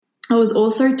I was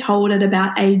also told at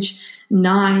about age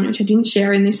 9, which I didn't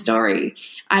share in this story,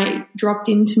 I dropped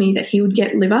into me that he would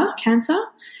get liver cancer,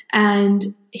 and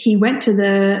he went to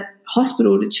the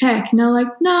hospital to check, and they're like,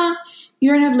 nah,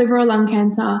 you don't have liver or lung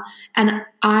cancer. And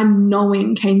a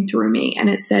knowing came through me, and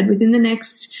it said within the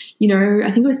next,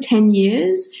 I think it was 10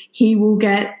 years, he will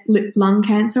get lung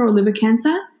cancer or liver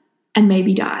cancer and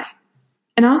maybe die.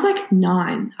 And I was like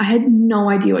 9. I had no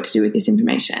idea what to do with this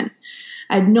information.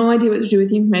 I had no idea what to do with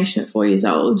the information at 4 years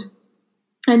old.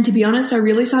 And to be honest, I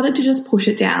really started to just push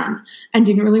it down and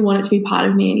didn't really want it to be part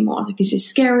of me anymore. I was like, this is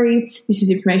scary. This is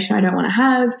information I don't want to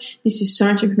have. This is so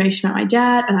much information about my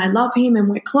dad, and I love him and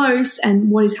we're close, and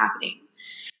what is happening?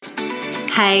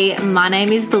 Hey, my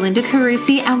name is Belinda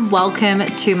Carusi and welcome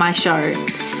to my show.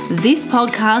 This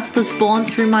podcast was born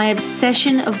through my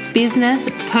obsession of business,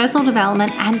 personal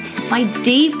development, and my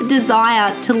deep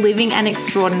desire to living an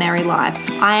extraordinary life.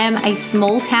 I am a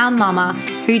small town mama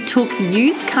who took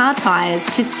used car tires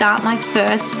to start my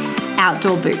first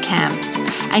outdoor boot camp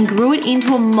and grew it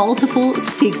into a multiple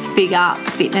 6-figure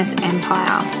fitness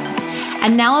empire.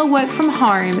 And now I work from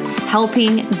home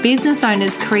helping business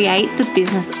owners create the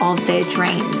business of their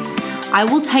dreams. I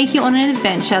will take you on an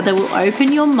adventure that will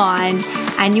open your mind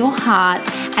and your heart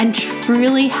and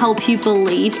truly help you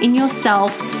believe in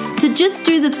yourself to just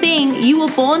do the thing you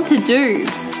were born to do.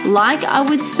 Like I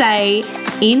would say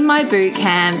in my boot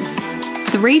camps,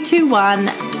 3, 2, 1,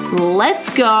 let's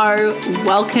go.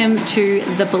 Welcome to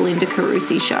the Belinda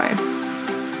Carusi Show.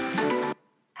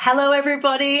 Hello,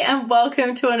 everybody, and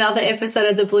welcome to another episode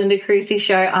of the Belinda Carusi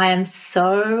Show. I am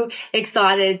so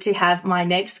excited to have my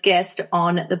next guest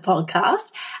on the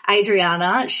podcast,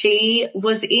 Adriana. She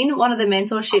was in one of the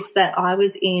mentorships that I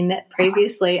was in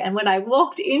previously, and when I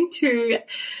walked into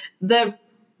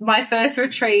my first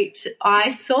retreat,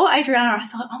 I saw Adriana. I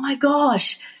thought, oh my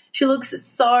gosh, she looks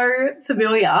so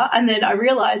familiar. And then I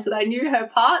realized that I knew her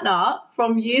partner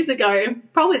from years ago,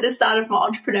 probably the start of my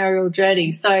entrepreneurial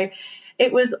journey. So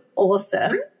it was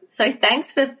awesome. So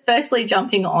thanks for firstly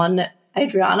jumping on,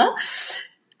 Adriana.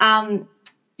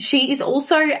 She is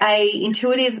also a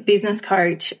intuitive business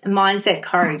coach, mindset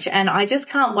coach, and I just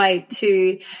can't wait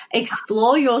to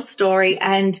explore your story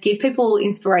and give people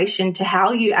inspiration to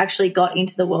how you actually got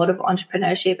into the world of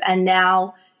entrepreneurship. And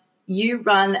now you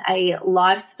run a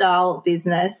lifestyle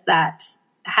business that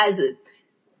has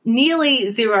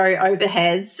nearly zero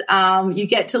overheads. You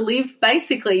get to live,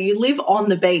 basically, you live on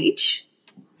the beach.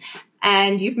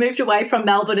 And you've moved away from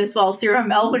Melbourne as well, so you're a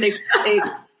Melbourne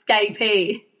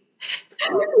escapee.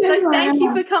 So thank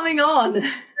you for coming on.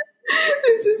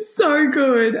 This is so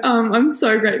good. I'm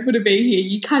so grateful to be here.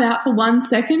 You cut out for 1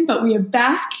 second, but we are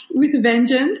back with a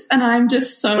vengeance, and I'm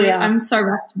so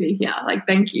rapt to be here. Like,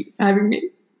 thank you for having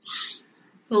me.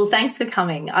 Well, thanks for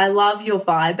coming. I love your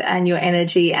vibe and your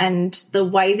energy and the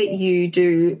way that you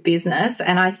do business,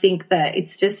 and I think that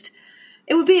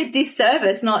it would be a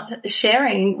disservice not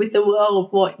sharing with the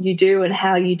world what you do and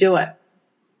how you do it.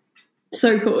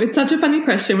 So cool. It's such a funny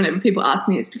question whenever people ask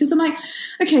me this, because I'm like,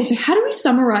 okay, so how do we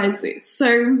summarize this?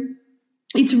 So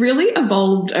it's really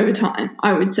evolved over time,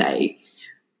 I would say.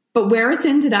 But where it's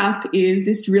ended up is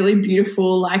this really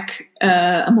beautiful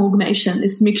amalgamation,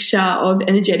 this mixture of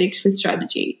energetics with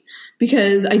strategy,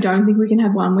 because I don't think we can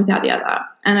have one without the other.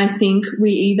 And I think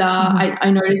we either,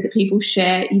 I notice that people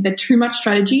share either too much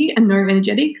strategy and no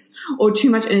energetics, or too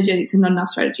much energetics and not enough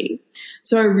strategy.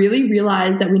 So I really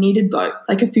realized that we needed both,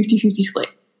 like a 50-50 split.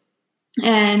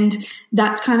 And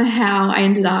that's kind of how I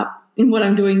ended up in what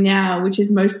I'm doing now, which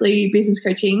is mostly business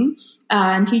coaching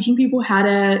and teaching people how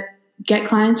to get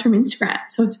clients from Instagram.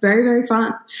 So it's very, very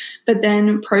fun. But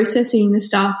then processing the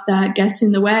stuff that gets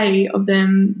in the way of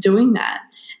them doing that.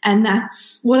 And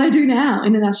that's what I do now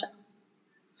in a nutshell.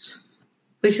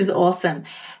 Which is awesome.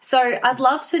 So I'd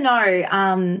love to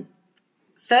know,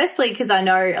 firstly, because I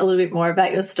know a little bit more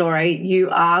about your story, you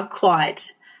are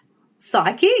quite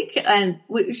psychic, and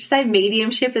would you say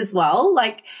mediumship as well?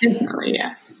 Definitely,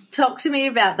 yes. Talk to me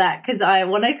about that, because I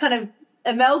want to kind of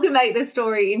amalgamate the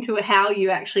story into how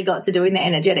you actually got to doing the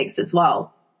energetics as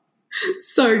well.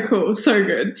 So cool. So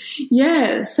good.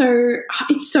 Yeah. So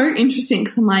it's so interesting,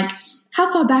 because I'm like, how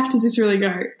far back does this really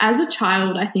go? As a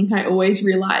child, I think I always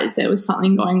realized there was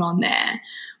something going on there.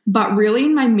 But really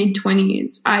in my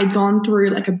mid-20s, I'd gone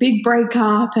through a big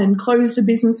breakup and closed a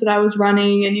business that I was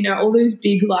running and, all those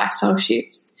big lifestyle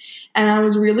shifts. And I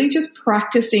was really just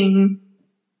practicing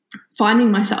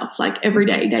finding myself every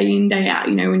day, day in, day out,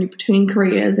 when you're between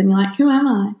careers and you're like, who am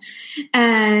I?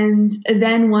 And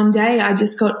then one day I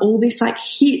just got all this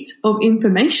hit of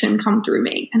information come through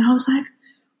me. And I was like,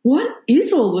 what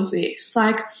is all of this?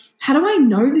 Like, how do I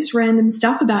know this random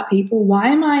stuff about people? Why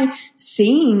am I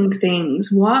seeing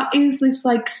things? What is this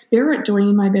like spirit doing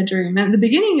in my bedroom? And at the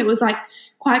beginning it was like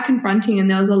quite confronting, and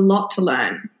there was a lot to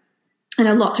learn and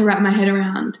a lot to wrap my head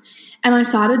around. And I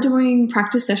started doing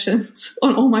practice sessions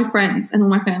on all my friends and all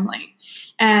my family,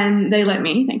 and they let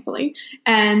me, thankfully.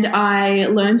 And I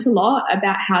learned a lot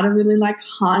about how to really like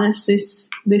harness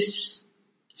this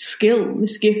skill,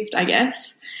 this gift, I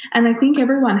guess. And I think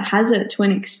everyone has it to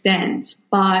an extent,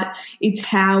 but it's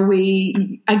how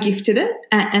we are gifted it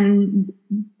and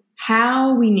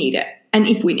how we need it and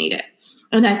if we need it.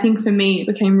 And I think for me, it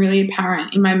became really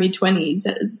apparent in my mid-20s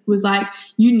that it was like,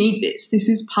 you need this. This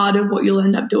is part of what you'll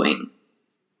end up doing.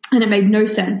 And it made no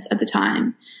sense at the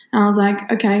time. And I was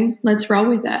like, okay, let's roll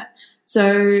with it.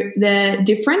 So they're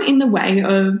different in the way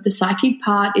of the psychic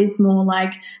part is more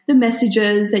like the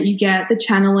messages that you get, the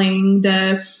channeling,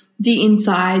 the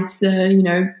insights,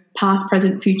 the, past,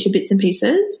 present, future bits and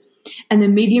pieces. And the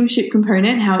mediumship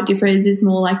component, how it differs, is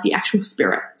more like the actual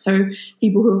spirit. So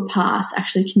people who have passed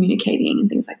actually communicating and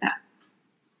things like that.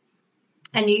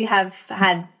 And you have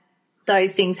had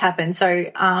those things happen.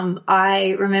 So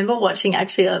I remember watching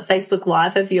actually a Facebook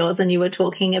Live of yours, and you were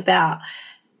talking about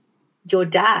your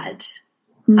dad.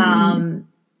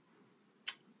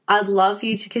 I'd love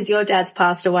you to, because your dad's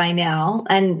passed away now,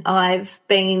 and I've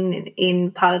been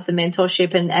in part of the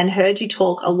mentorship and heard you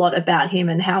talk a lot about him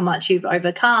and how much you've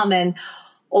overcome and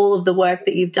all of the work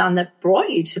that you've done that brought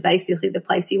you to basically the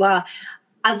place you are.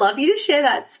 I'd love you to share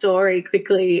that story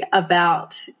quickly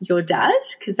about your dad,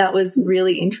 because that was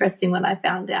really interesting when I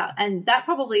found out. And that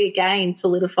probably, again,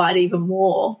 solidified even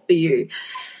more for you.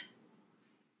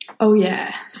 Oh,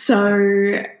 yeah.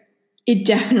 So it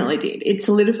definitely did. It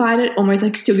solidified it, almost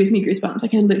like still gives me goosebumps.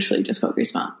 Like I literally just got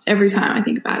goosebumps every time I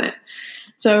think about it.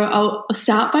 So I'll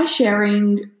start by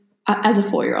sharing as a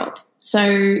 4-year-old.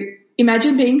 So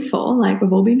imagine being 4, like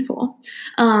we've all been 4,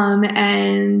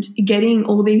 and getting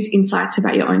all these insights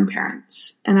about your own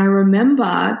parents. And I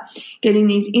remember getting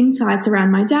these insights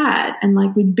around my dad, and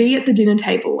like we'd be at the dinner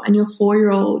table and your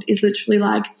 4-year-old is literally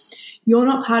like, you're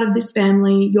not part of this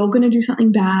family, you're going to do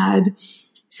something bad,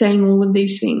 saying all of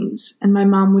these things. And my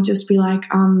mum would just be like,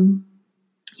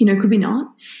 could we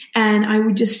not? And I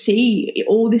would just see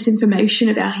all this information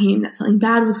about him, that something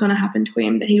bad was going to happen to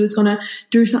him, that he was going to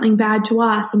do something bad to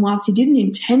us. And whilst he didn't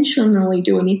intentionally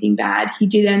do anything bad, he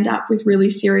did end up with really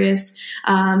serious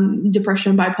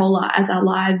depression, bipolar, as our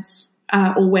lives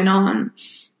all went on.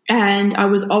 And I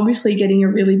was obviously getting a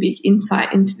really big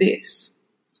insight into this.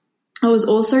 I was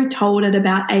also told at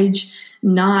about age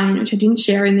 9, which I didn't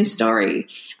share in this story,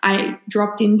 I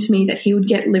dropped into me that he would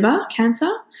get liver cancer,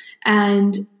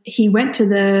 and he went to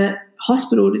the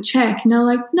hospital to check, and they're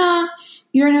like, nah,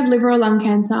 you don't have liver or lung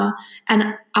cancer.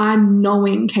 And a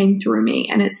knowing came through me,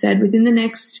 and it said within the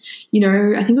next,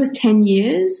 I think it was 10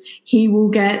 years, he will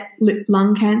get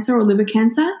lung cancer or liver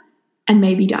cancer and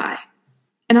maybe die.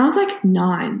 And I was like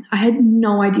 9. I had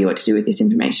no idea what to do with this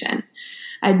information.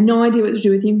 I had no idea what to do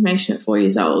with the information at 4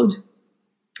 years old.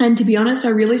 And to be honest, I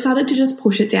really started to just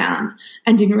push it down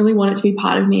and didn't really want it to be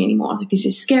part of me anymore. I was like, this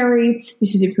is scary.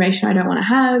 This is information I don't want to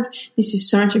have. This is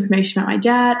so much information about my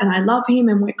dad, and I love him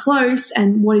and we're close,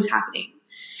 and what is happening?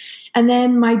 And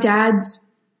then my dad's,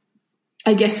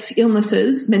 I guess,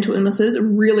 mental illnesses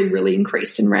really, really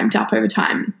increased and ramped up over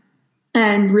time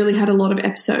and really had a lot of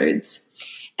episodes.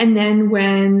 And then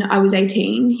when I was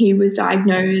 18, he was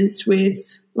diagnosed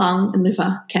with lung and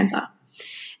liver cancer.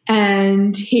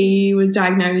 And he was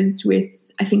diagnosed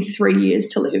with, I think, 3 years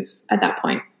to live at that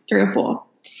point, 3 or 4.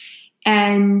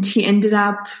 And he ended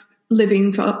up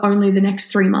living for only the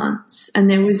next 3 months. And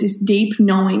there was this deep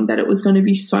knowing that it was going to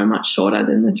be so much shorter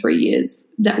than the 3 years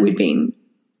that we'd been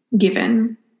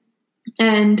given.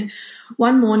 And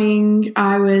one morning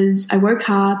I woke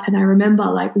up, and I remember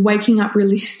like waking up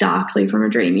really starkly from a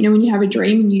dream. When you have a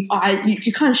dream and you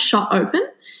kind of shut open.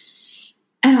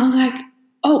 And I was like,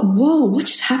 oh, whoa, what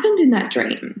just happened in that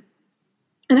dream?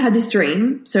 And I had this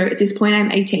dream. So at this point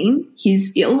I'm 18.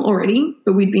 He's ill already,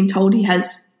 but we'd been told he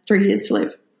has 3 years to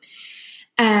live.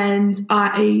 And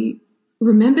I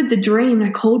remembered the dream, and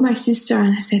I called my sister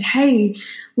and I said, hey,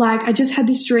 like I just had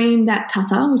this dream that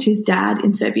Tata, which is dad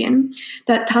in Serbian,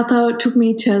 that Tata took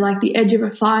me to like the edge of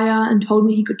a fire and told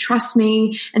me he could trust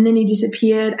me, and then he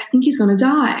disappeared. I think he's going to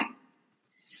die.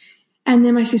 And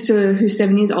then my sister, who's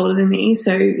 7 years older than me,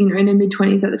 so, in her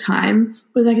mid-20s at the time,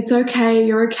 was like, it's okay,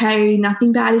 you're okay,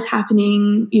 nothing bad is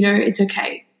happening, it's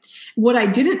okay. What I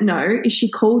didn't know is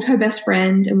she called her best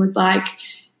friend and was like,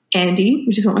 Andy,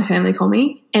 which is what my family call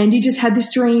me. Andy just had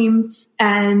this dream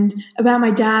and about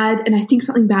my dad, and I think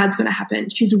something bad's going to happen.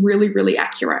 She's really, really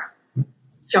accurate.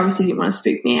 She obviously didn't want to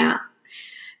spook me out.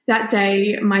 That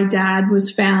day, my dad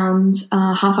was found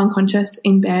half unconscious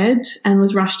in bed and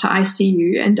was rushed to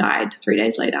ICU and died 3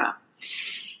 days later.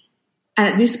 And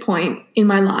at this point in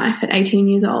my life, at 18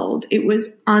 years old, it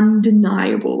was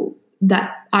undeniable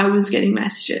that I was getting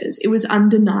messages. It was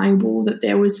undeniable that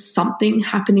there was something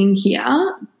happening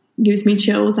here. It gives me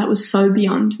chills. That was so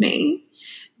beyond me.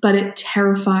 But it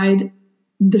terrified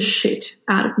the shit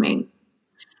out of me.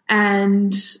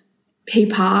 And he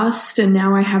passed, and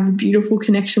now I have a beautiful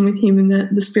connection with him in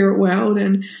the spirit world.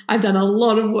 And I've done a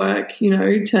lot of work,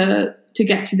 to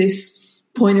get to this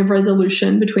point of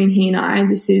resolution between he and I.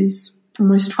 This is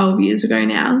almost 12 years ago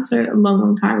now, so a long,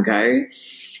 long time ago.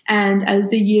 And as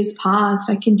the years passed,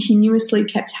 I continuously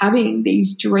kept having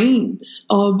these dreams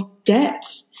of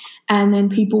death, and then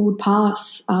people would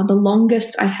pass. The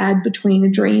longest I had between a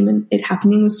dream and it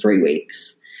happening was 3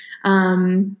 weeks.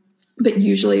 But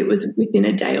usually it was within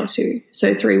a day or two.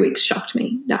 So 3 weeks shocked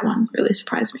me. That one really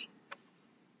surprised me.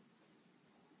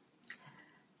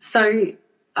 So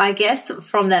I guess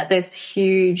from that there's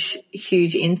huge,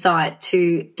 huge insight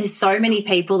to there's so many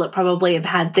people that probably have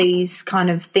had these kind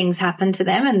of things happen to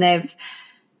them, and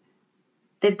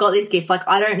they've got this gift. Like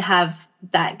I don't have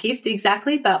that gift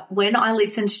exactly, but when I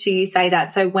listened to you say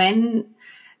that, so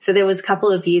there was a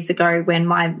couple of years ago when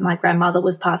my grandmother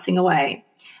was passing away,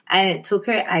 and it took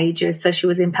her ages. So she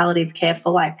was in palliative care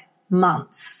for like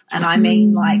months. And I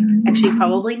mean like actually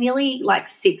probably nearly like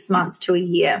 6 months to a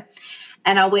year.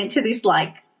 And I went to this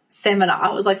like seminar.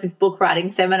 It was like this book writing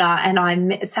seminar, and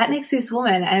I sat next to this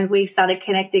woman and we started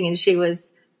connecting, and she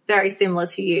was very similar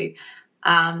to you,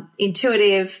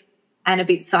 intuitive and a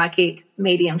bit psychic,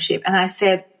 mediumship. And I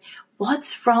said,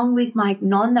 what's wrong with my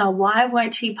nonna? Why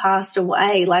weren't she passed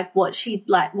away? What's she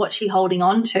holding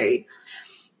on to?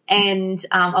 And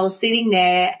I was sitting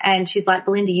there, and she's like,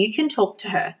 Belinda, you can talk to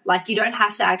her. Like, you don't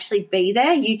have to actually be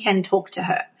there. You can talk to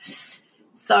her.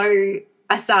 So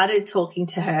I started talking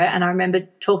to her, and I remember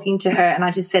talking to her, and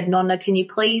I just said, Nonna, can you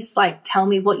please, tell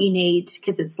me what you need?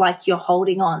 Because it's like you're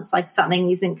holding on. It's like something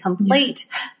isn't complete.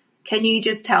 Yeah. Can you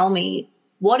just tell me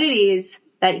what it is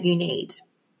that you need?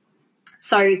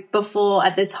 So before,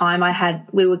 at the time,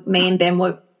 me and Ben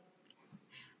were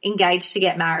engaged to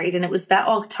get married, and it was about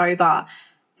October.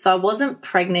 So I wasn't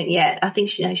pregnant yet. I think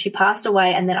she passed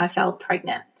away, and then I fell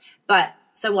pregnant. But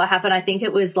so what happened, I think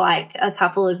it was like a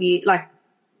couple of years,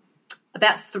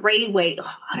 about 3 weeks.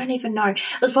 I don't even know.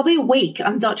 It was probably a week.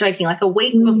 I'm not joking. Like a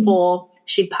week before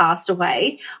she passed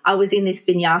away, I was in this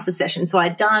vinyasa session. So I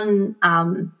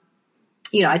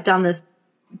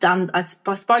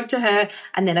spoke to her,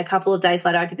 and then a couple of days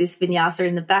later I did this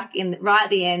vinyasa right at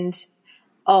the end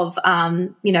of,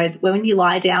 when you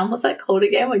lie down, what's that called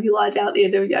again? When you lie down at the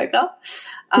end of yoga?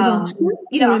 I'm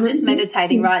just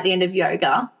meditating right at the end of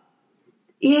yoga.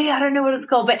 Yeah, I don't know what it's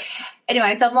called. But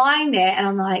anyway, so I'm lying there, and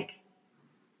I'm like,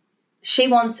 she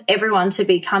wants everyone to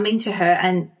be coming to her,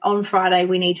 and on Friday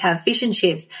we need to have fish and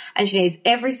chips, and she needs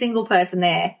every single person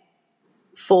there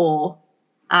for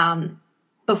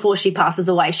before she passes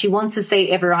away. She wants to see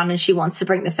everyone, and she wants to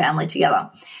bring the family together.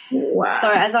 Wow.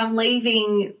 So as I'm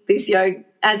leaving this yoga,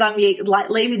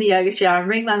 leaving the yoga chair, I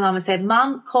ring my mum and said,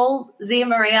 Mum, call Zia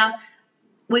Maria.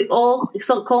 We all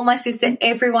call my sister.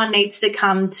 Everyone needs to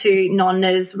come to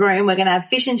Nonna's room. We're going to have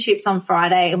fish and chips on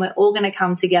Friday, and we're all going to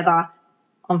come together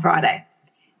on Friday.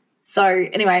 So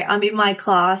anyway, I'm in my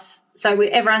class. So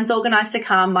everyone's organised to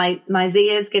come. My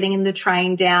Zia's getting in the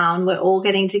train down. We're all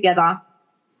getting together.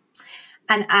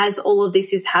 And as all of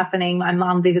this is happening, my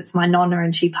mum visits my nonna,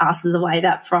 and she passes away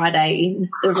that Friday in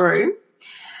the room.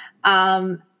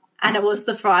 And it was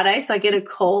the Friday, so I get a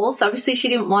call. So obviously she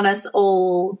didn't want us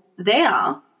all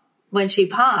there when she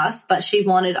passed, but she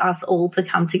wanted us all to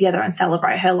come together and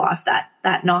celebrate her life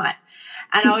that night.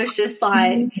 And I was just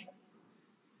like,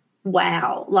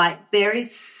 wow,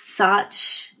 there's so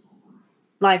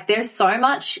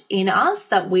much in us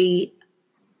that we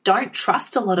don't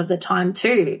trust a lot of the time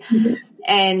too. Mm-hmm.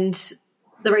 And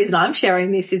the reason I'm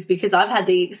sharing this is because I've had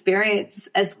the experience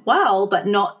as well, but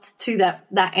not to that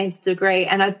nth degree.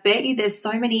 And I bet you there's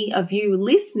so many of you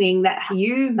listening that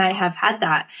you may have had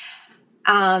that.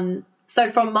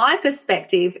 So from my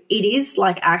perspective, it is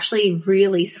actually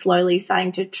really slowly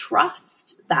saying to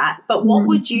trust that. But what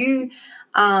would you,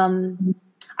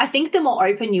 I think the more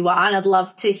open you are, and I'd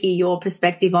love to hear your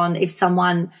perspective on if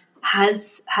someone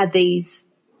has had these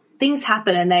things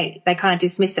happen and they kind of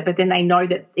dismiss it, but then they know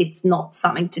that it's not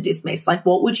something to dismiss.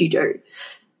 What would you do?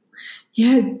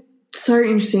 Yeah, so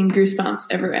interesting. Goosebumps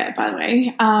everywhere, by the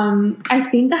way. I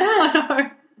think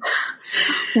that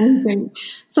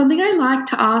something I like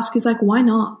to ask is like, why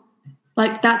not?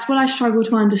 Like, that's what I struggle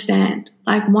to understand.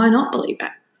 Like, why not believe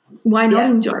it? Why not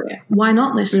enjoy it? Why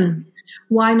not listen?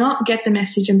 Why not get the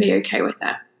message and be okay with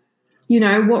it? You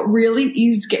know, what really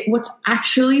is what's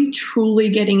actually truly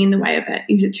getting in the way of it?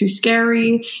 Is it too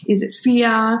scary? Is it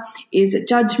fear? Is it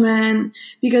judgment?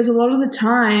 Because a lot of the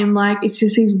time, like, it's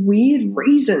just these weird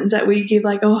reasons that we give,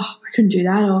 like, oh, I couldn't do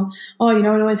that, or, oh, you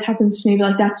know, it always happens to me, but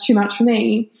like, that's too much for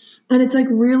me. And it's like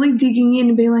really digging in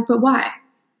and being like, but why?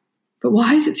 But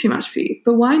why is it too much for you?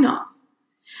 But why not?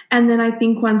 And then I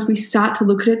think once we start to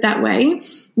look at it that way,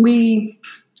 we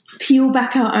peel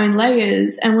back our own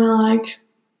layers and we're like,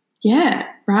 yeah,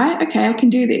 right, okay, I can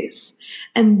do this.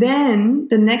 And then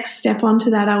the next step onto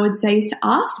that, I would say, is to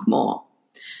ask more.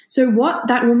 So what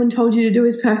that woman told you to do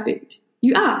is perfect.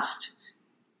 You asked.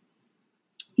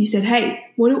 You said, hey,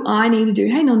 what do I need to do?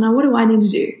 Hey, Nonna, what do I need to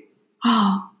do?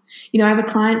 Oh, you know, I have a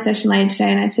client session later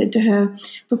today, and I said to her,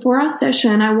 before our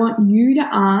session, I want you to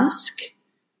ask,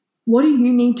 what do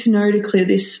you need to know to clear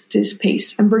this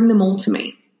piece, and bring them all to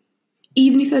me.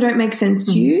 Even if they don't make sense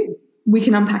to you, we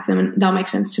can unpack them and they'll make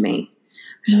sense to me.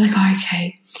 She's like, oh,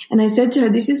 okay. And I said to her,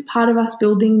 this is part of us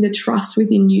building the trust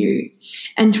within you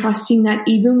and trusting that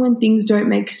even when things don't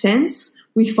make sense,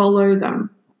 we follow them.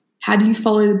 How do you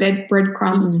follow the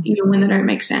breadcrumbs even when they don't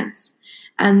make sense?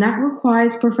 And that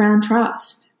requires profound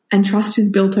trust, and trust is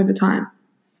built over time.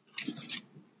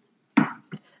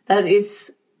 That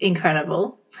is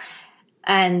incredible,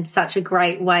 and such a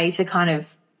great way to kind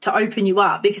of to open you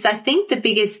up, because I think the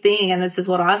biggest thing, and this is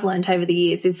what I've learned over the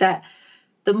years, is that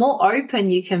the more open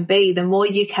you can be, the more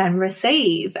you can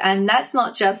receive. And that's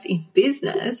not just in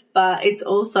business, but it's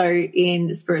also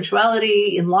in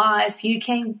spirituality, in life. You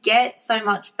can get so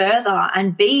much further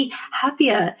and be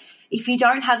happier if you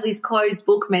don't have this closed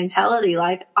book mentality.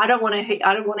 Like, I don't want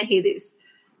to hear this,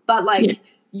 but like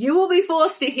you will be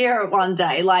forced to hear it one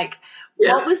day. Like,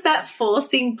 what was that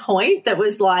forcing point that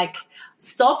was like,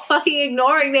 stop fucking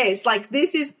ignoring this. Like,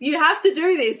 this is, you have to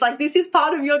do this. Like, this is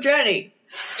part of your journey.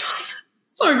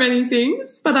 So many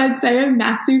things, but I'd say a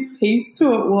massive piece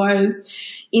to it was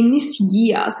in this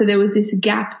year. So there was this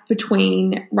gap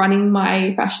between running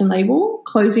my fashion label,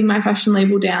 closing my fashion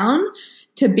label down,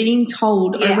 to being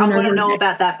told. Yeah, I want to know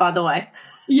about that, by the way.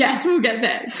 Yes, we'll get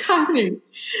there. It's happening.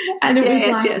 And it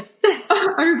was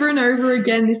like over and over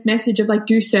again, this message of like,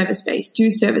 do service-based,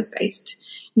 do service-based.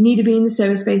 You need to be in the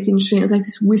service-based industry. And it was like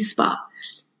this whisper.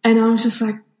 And I was just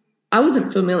like, I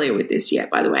wasn't familiar with this yet,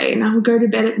 by the way. And I would go to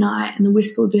bed at night and the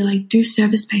whisper would be like, do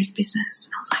service-based business.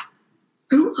 And I was like,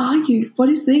 who are you? What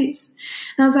is this?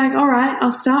 And I was like, all right,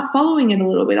 I'll start following it a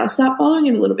little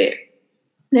bit.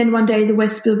 Then one day the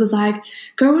whisper was like,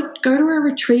 go to a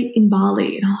retreat in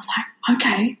Bali. And I was like,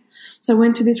 okay. So I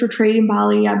went to this retreat in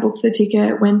Bali. I booked the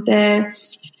ticket, went there.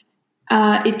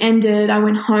 It ended. I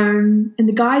went home, and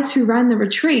the guys who ran the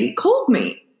retreat called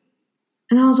me.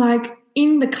 And I was like,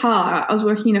 in the car, I was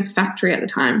working in a factory at the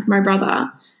time for my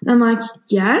brother. And I'm like,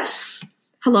 yes,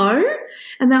 hello.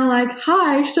 And they were like,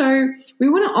 hi, so we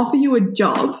want to offer you a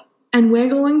job, and we're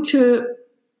going to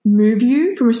move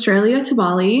you from Australia to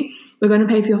Bali. We're going to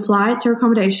pay for your flights or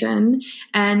accommodation,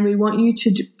 and we want you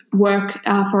to work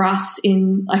for us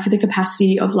in like the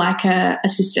capacity of like a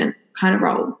assistant kind of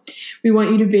role. We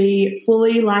want you to be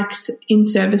fully like in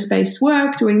service-based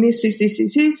work, doing this.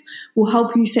 We'll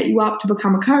help you, set you up to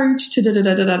become a coach, And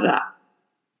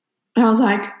I was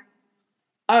like,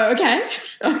 oh, okay.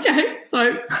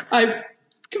 So I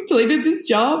completed this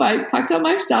job. I packed up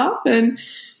my stuff and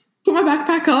put my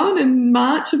backpack on. In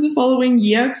March of the following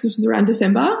year, because this was around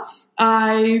December,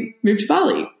 I moved to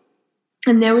Bali.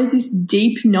 And there was this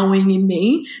deep knowing in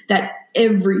me that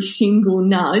every single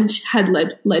nudge had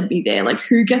led me there. Like,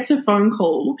 who gets a phone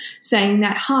call saying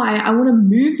that, hi, I want to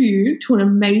move you to an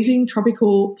amazing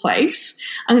tropical place.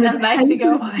 I'm going to pay for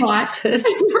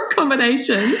your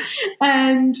accommodation,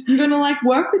 and you're going to like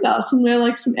work with us. And we're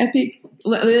like some epic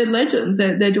legends.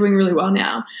 They're doing really well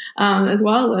now as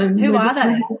well. And who are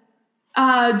they?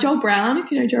 Joel Brown,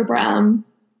 if you know Joel Brown.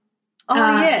 Oh,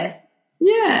 yeah.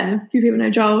 Yeah, a few people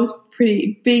know Joel. Was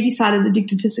pretty big. He started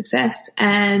Addicted to Success,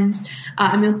 and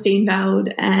Emil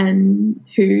Steenveld, and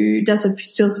who does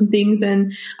still some things.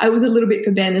 And I was a little bit for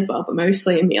Ben as well, but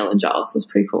mostly Emil and Joel, so it's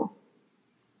pretty cool.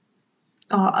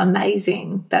 Oh,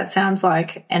 amazing. That sounds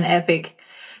like an epic.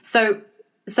 So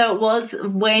it was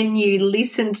when you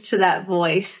listened to that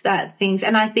voice, that things,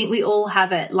 and I think we all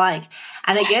have it, like,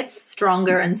 and it gets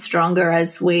stronger and stronger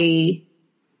as we,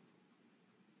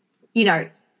 you know,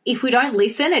 if we don't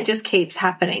listen, it just keeps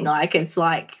happening. Like, it's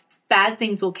like bad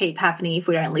things will keep happening if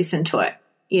we don't listen to it,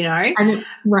 you know? And it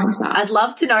rhymes up. I'd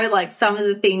love to know, like, some of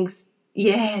the things.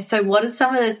 Yeah, so what are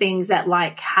some of the things that,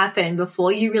 like, happen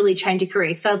before you really change your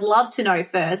career? So I'd love to know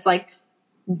first, like,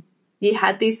 you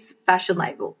had this fashion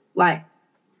label, like,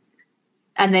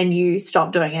 and then you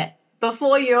stopped doing it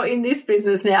before you're in this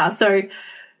business now. So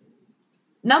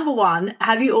number one,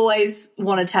 have you always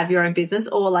wanted to have your own business,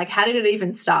 or, like, how did it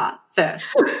even start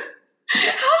first?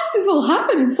 How does this all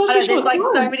happen in such a short there's, like,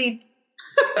 time? so many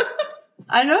 –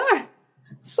 I know.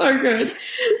 So good.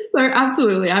 So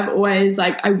absolutely. I've always,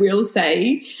 like, I will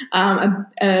say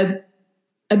a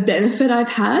benefit I've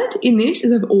had in this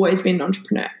is I've always been an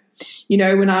entrepreneur. You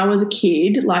know, when I was a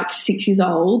kid, like 6 years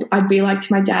old, I'd be like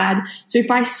to my dad, so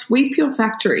if I sweep your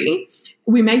factory,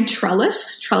 we made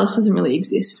trellis. Trellis doesn't really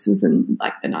exist. This was in,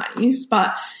 like, the 90s.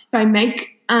 But if I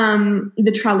make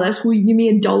the trellis, will you give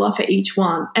me $1 for each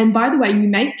one? And by the way, you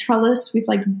make trellis with,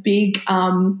 like, big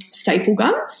staple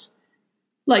guns,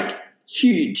 like,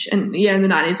 huge. And yeah, in the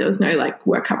 90s there was no, like,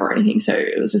 work cover or anything, so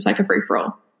it was just like a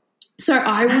free-for-all. So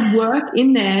I would work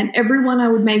in there, and every one I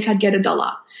would make, I'd get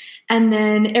 $1. And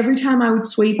then every time I would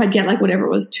sweep, I'd get, like, whatever it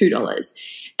was, $2.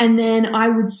 And then I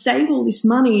would save all this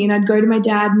money, and I'd go to my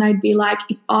dad and I'd be like,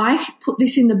 if I put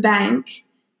this in the bank,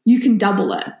 you can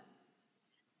double it.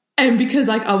 And because,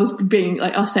 like, I was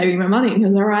saving my money, and he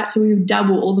was all right, so we would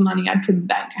double all the money I'd put in the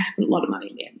bank. I had put a lot of money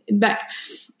in the bank.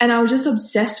 And I was just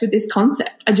obsessed with this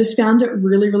concept. I just found it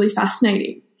really, really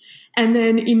fascinating. And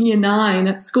then in year 9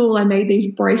 at school, I made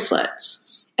these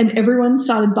bracelets, and everyone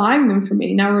started buying them from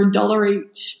me, and they were $1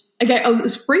 each. Okay, it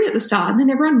was free at the start, and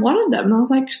then everyone wanted them, and I was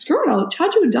like, screw it, I'll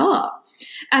charge you $1.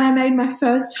 And I made my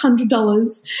first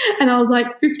 $100, and I was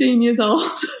like 15 years old.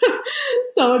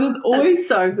 So it has always That's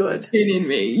so good been in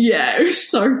me. Yeah, it was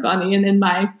so funny. And then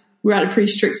we were at a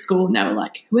pretty strict school, and they were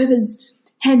like, whoever's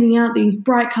handing out these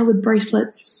bright coloured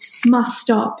bracelets must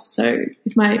stop. So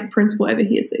if my principal ever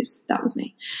hears this, that was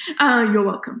me. You're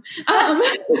welcome.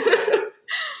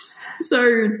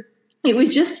 So it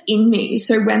was just in me.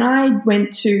 So when I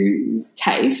went to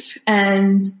TAFE,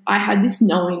 and I had this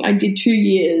knowing, I did 2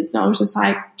 years, and I was just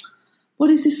like, what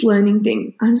is this learning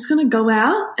thing? I'm just going to go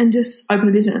out and just open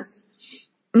a business.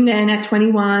 And then at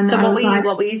 21,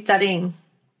 what were you studying?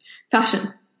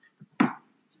 Fashion.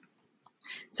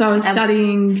 So I was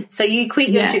studying. So you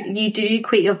quit did you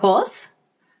quit your course?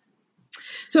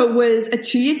 So it was a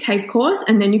 2-year TAFE course,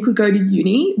 and then you could go to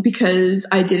uni, because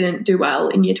I didn't do well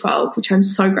in year 12, which I'm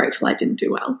so grateful I didn't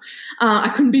do well. I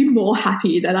couldn't be more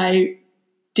happy that I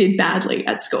did badly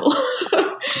at school.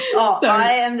 So,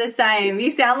 I am the same.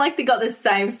 You sound like they got the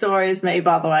same story as me,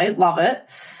 by the way. Love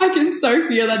it. I can so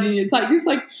feel that in you. It's like this,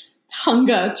 like,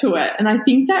 hunger to it. And I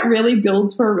think that really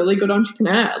builds for a really good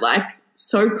entrepreneur. Like,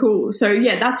 so cool. So,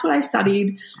 yeah, that's what I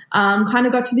studied. Kind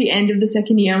of got to the end of the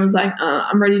second year and was like,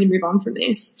 I'm ready to move on from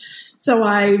this. So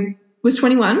I was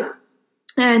 21,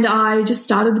 and I just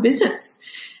started the business.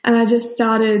 And I just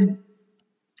started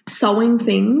sewing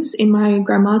things in my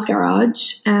grandma's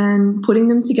garage and putting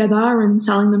them together and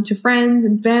selling them to friends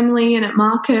and family and at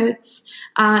markets,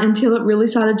 until it really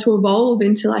started to evolve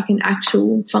into, like, an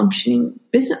actual functioning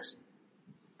business.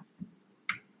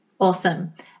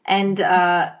 Awesome. And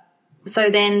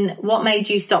so then what made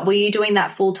you stop? Were you doing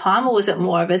that full time, or was it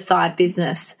more of a side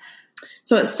business?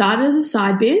 So it started as a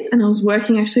side biz, and I was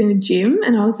working actually in a gym,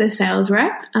 and I was their sales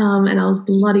rep, and I was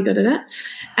bloody good at it.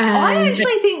 And I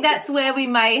actually think that's where we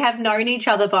may have known each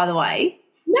other, by the way.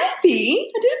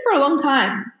 Maybe. I did it for a long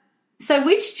time. So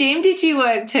which gym did you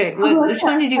work to? Which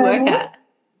one did you work at?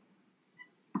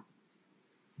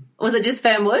 Was it just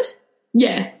Fernwood?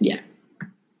 Yeah.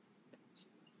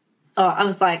 Oh, I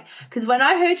was like, because when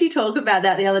I heard you talk about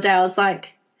that the other day, I was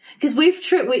like, because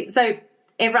so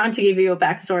everyone, to give you a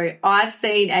backstory, I've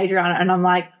seen Adriana and I'm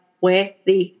like, where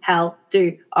the hell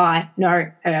do I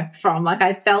know her from? Like,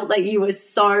 I felt like you were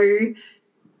so,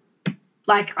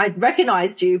 like, I'd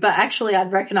recognized you, but actually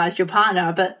I'd recognized your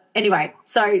partner. But anyway,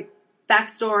 so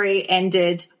backstory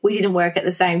ended. We didn't work at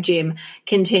the same gym.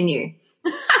 Continue.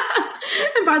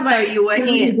 And by the way, you're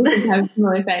working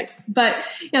But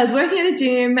yeah, I was working at a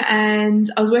gym, and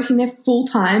I was working there full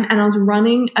time, and I was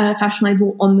running a fashion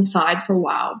label on the side for a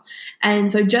while.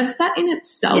 And so just that in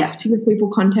itself, to give people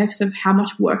context of how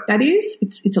much work that is,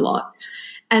 it's a lot.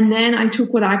 And then I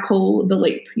took what I call the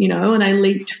leap, and I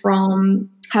leaped from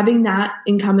having that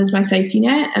income as my safety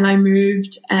net, and I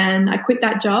moved and I quit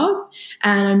that job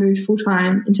and I moved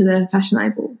full-time into the fashion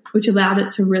label, which allowed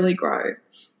it to really grow.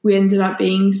 We ended up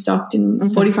being stocked in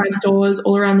 45 stores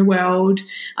all around the world,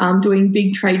 doing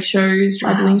big trade shows,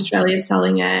 traveling Australia,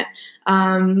 selling it,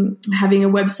 having a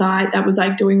website that was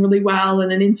like doing really well,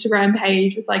 and an Instagram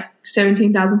page with like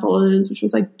 17,000 followers, which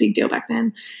was like a big deal back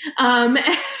then,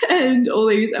 and all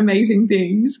these amazing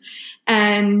things.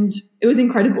 And it was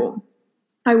incredible.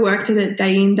 I worked at it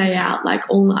day in, day out, like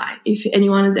all night. If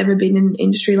anyone has ever been in an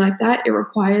industry like that, it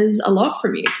requires a lot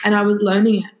from you. And I was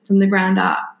learning it from the ground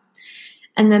up.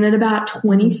 And then at about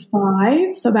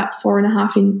 25, so about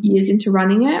 4.5 years into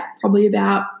running it, probably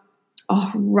about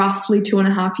roughly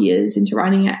 2.5 years into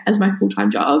running it as my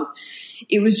full-time job,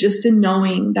 it was just a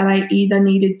knowing that I either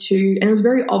needed to, and it was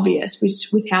very obvious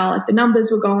with how like the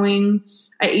numbers were going,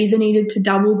 I either needed to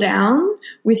double down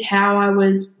with how I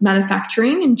was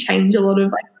manufacturing and change a lot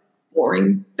of like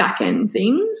boring back-end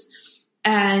things,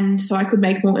 and so I could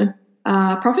make more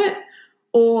profit,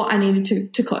 or I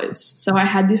needed to close. So I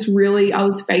had this I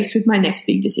was faced with my next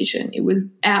big decision. It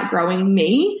was outgrowing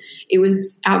me. It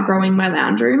was outgrowing my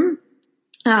lounge room.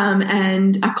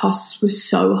 And our costs were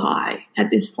so high at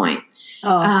this point.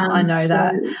 I know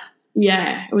that.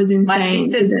 Yeah, it was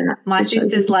insane. My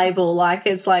sister's label, like,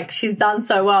 it's like she's done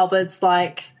so well, but it's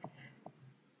like,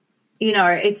 you know,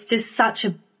 it's just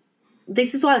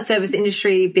this is why the service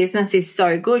industry business is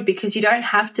so good, because you don't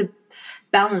have to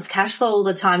balance cash flow all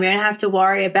the time. You don't have to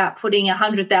worry about putting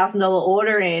 $100,000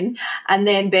 order in and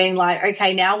then being like,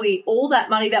 okay, now all that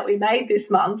money that we made this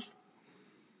month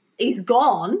is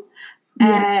gone.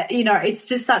 Yeah. You know, it's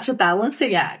just such a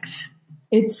balancing act.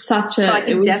 It's such a. So I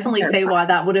can definitely see why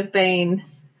that would have been.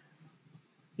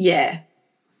 Yeah,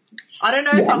 I don't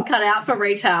know if I'm cut out for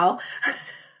retail.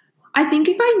 I think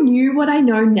if I knew what I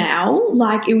know now,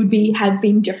 like it would have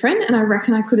been different, and I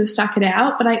reckon I could have stuck it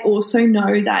out. But I also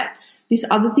know that this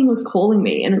other thing was calling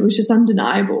me, and it was just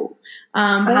undeniable. But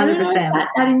I don't know,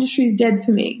 that industry is dead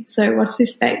for me. So watch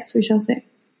this space. We shall see.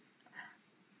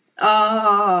 Oh,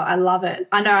 I love it.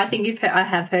 I know. I think I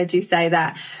have heard you say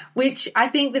that, which I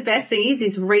think the best thing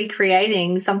is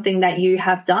recreating something that you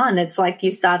have done. It's like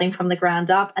you're starting from the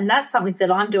ground up, and that's something that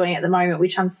I'm doing at the moment,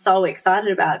 which I'm so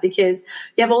excited about, because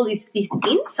you have all this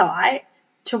insight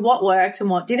to what worked and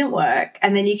what didn't work,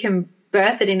 and then you can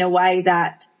birth it in a way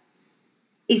that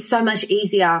is so much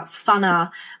easier, funner,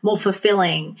 more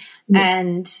fulfilling,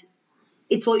 and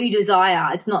it's what you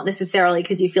desire. It's not necessarily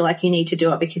because you feel like you need to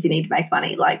do it because you need to make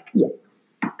money. Like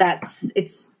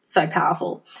it's so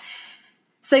powerful.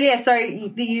 So, so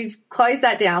you've closed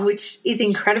that down, which is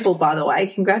incredible, by the way.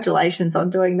 Congratulations on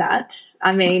doing that.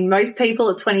 I mean, most people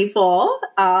at 24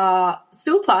 are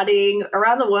still partying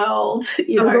around the world,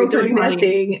 doing their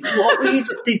thing. What were you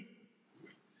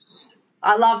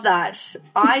I love that.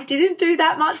 I didn't do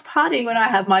that much partying when I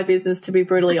had my business, to be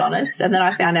brutally honest, and then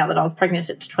I found out that I was pregnant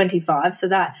at 25, so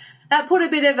that put a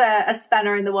bit of a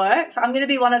spanner in the works. I'm going to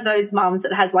be one of those mums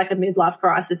that has like a midlife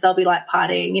crisis. I'll be like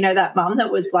partying, that mum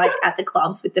that was like at the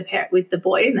clubs with the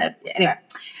boy. Anyway,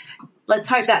 let's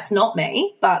hope that's not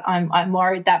me, but I'm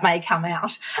worried that may come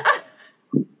out.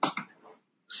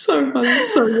 So funny,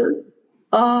 so good.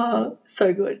 Oh,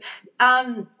 so good.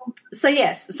 So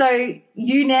yes, so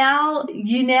you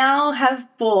now have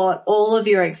brought all of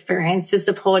your experience to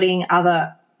supporting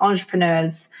other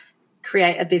entrepreneurs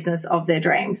create a business of their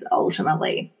dreams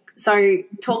ultimately. So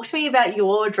talk to me about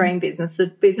your dream business, the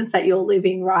business that you're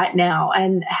living right now,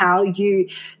 and how you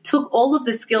took all of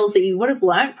the skills that you would have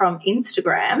learned from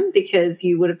Instagram, because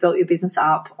you would have built your business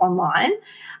up online.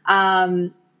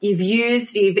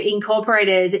 You've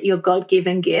incorporated your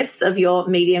God-given gifts of your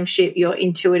mediumship, your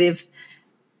intuitiveness,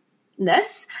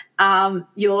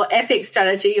 your epic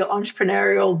strategy, your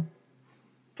entrepreneurial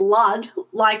blood.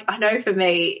 Like, I know for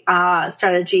me,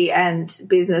 strategy and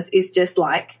business is just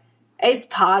like, it's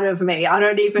part of me.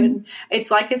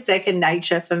 It's like a second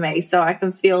nature for me. So I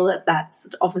can feel that that's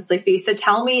obviously for you. So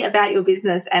tell me about your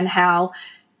business and how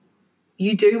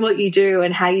you do what you do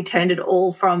and how you turned it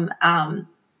all from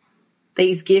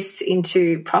these gifts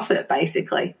into profit,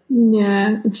 basically.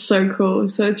 Yeah, it's so cool.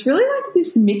 So it's really like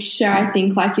this mixture, I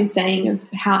think, like you're saying, of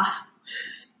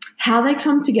how they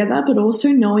come together, but also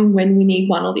knowing when we need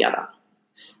one or the other.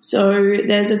 So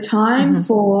there's a time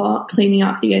for cleaning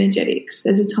up the energetics.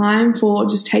 There's a time for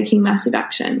just taking massive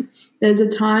action. There's a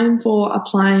time for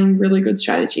applying really good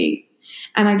strategy.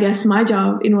 And I guess my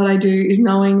job in what I do is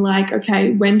knowing, like,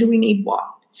 okay, when do we need what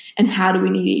and how do we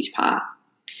need each part?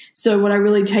 So what I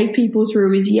really take people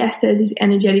through is, yes, there's this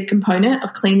energetic component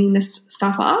of cleaning this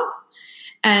stuff up,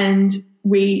 and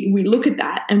we look at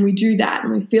that and we do that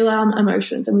and we feel our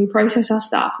emotions and we process our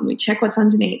stuff and we check what's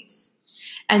underneath.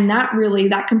 And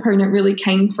that component really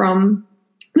came from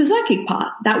the psychic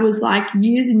part. That was like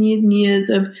years and years and years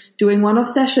of doing one-off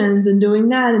sessions and doing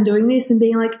that and doing this and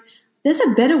being like, there's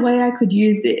a better way I could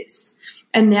use this.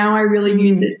 And now I really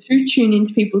use it to tune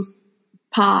into people's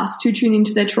past, to tune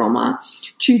into their trauma,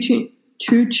 to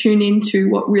tune into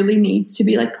what really needs to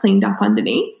be like cleaned up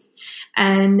underneath.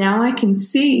 And now I can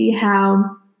see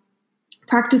how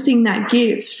practicing that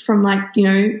gift from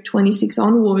 26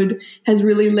 onward has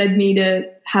really led me to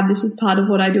have this as part of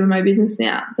what I do in my business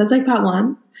now. So that's like part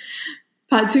one.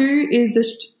 Part two is the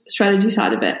strategy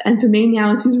side of it. And for me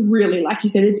now, this is really, like you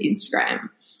said, it's Instagram.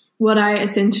 What I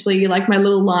essentially, like my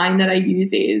little line that I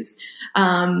use is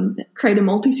create a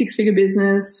multi-six-figure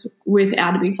business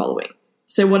without a big following.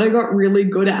 So what I got really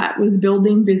good at was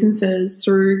building businesses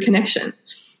through connection,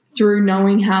 through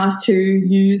knowing how to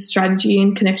use strategy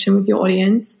and connection with your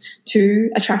audience to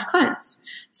attract clients.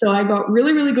 So I got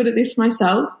really, really good at this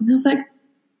myself. And I was like,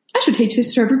 I should teach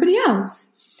this to everybody else.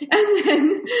 And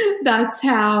then that's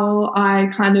how I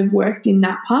kind of worked in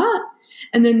that part.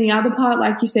 And then the other part,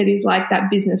 like you said, is like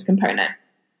that business component.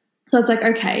 So it's like,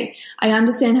 okay, I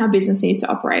understand how business needs to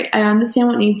operate. I understand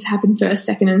what needs to happen first,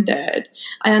 second, and third.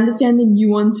 I understand the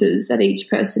nuances that each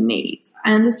person needs.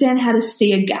 I understand how to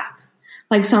see a gap.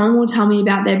 Like someone will tell me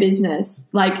about their business,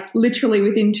 like literally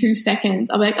within 2 seconds.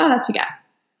 I'll be like, oh, that's a gap.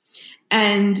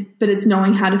 But it's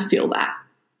knowing how to feel that.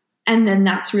 And then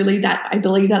that's really that, I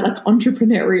believe, that like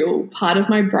entrepreneurial part of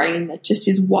my brain that just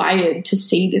is wired to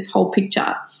see this whole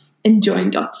picture and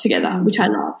join dots together, which I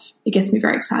love. It gets me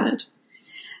very excited.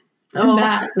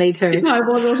 Oh, me too. It's how I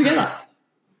brought it all together,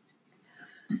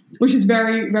 which is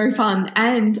very, very fun.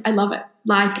 And I love it.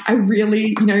 Like I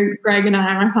really, Greg and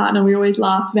I, my partner, we always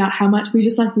laugh about how much we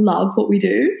just like love what we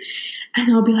do.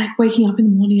 And I'll be like waking up in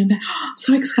the morning and be like, oh, I'm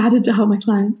so excited to help my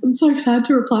clients. I'm so excited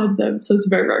to reply to them. So it's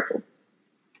very, very cool.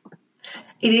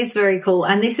 It is very cool.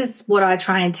 And this is what I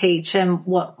try and teach, and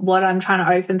what I'm trying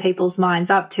to open people's minds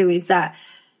up to is that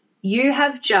you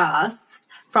have just,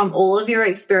 from all of your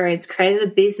experience, created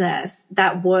a business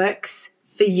that works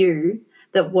for you,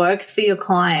 that works for your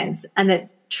clients, and that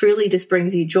truly just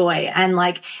brings you joy. And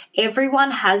like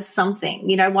everyone has something.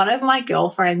 One of my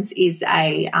girlfriends is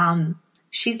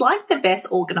she's like the best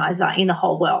organizer in the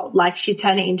whole world. Like she's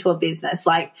turned it into a business.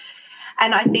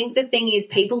 And I think the thing is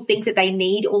people think that they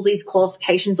need all these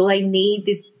qualifications or they need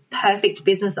this perfect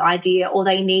business idea or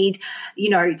they need,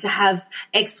 to have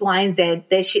X, Y, and Z,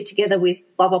 their shit together with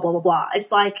blah, blah, blah, blah, blah.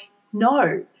 It's like,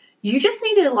 no, you just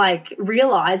need to like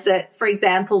realize that, for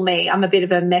example, me, I'm a bit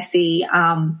of a messy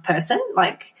person.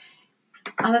 Like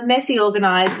I'm a messy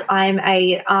organized. I'm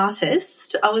a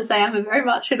artist. I would say I'm very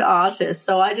much an artist.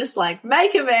 So I just like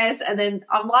make a mess and then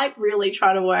I'm like really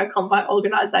trying to work on my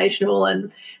organizational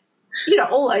and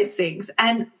all those things.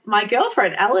 And my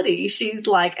girlfriend, Elodie, she's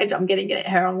like, and I'm getting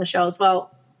her on the show as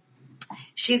well.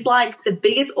 She's like the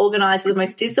biggest organizer, the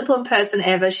most disciplined person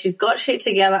ever. She's got shit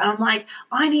together. And I'm like,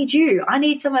 I need you. I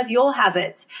need some of your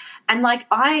habits. And like,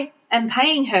 I am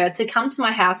paying her to come to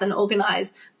my house and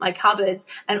organize my cupboards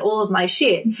and all of my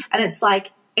shit. And it's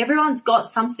like, everyone's got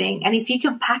something. And if you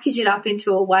can package it up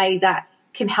into a way that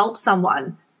can help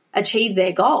someone achieve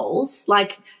their goals,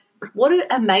 like, what an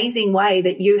amazing way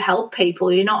that you help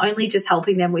people. You're not only just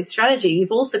helping them with strategy,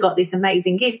 you've also got this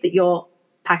amazing gift that you're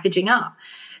packaging up.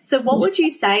 So what would you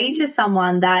say to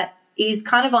someone that is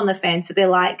kind of on the fence, that they're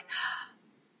like,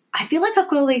 I feel like I've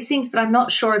got all these things, but I'm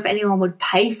not sure if anyone would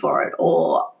pay for it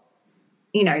or,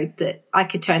 that I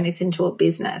could turn this into a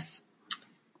business?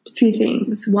 A few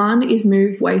things. One is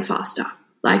move way faster.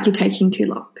 Like you're taking too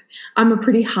long. I'm a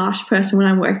pretty harsh person when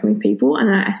I'm working with people,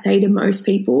 and I say to most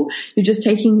people, you're just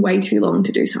taking way too long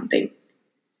to do something.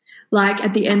 Like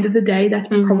at the end of the day, that's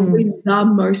probably the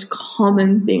most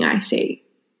common thing I see.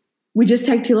 We just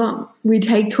take too long. We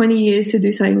take 20 years to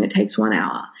do something that takes 1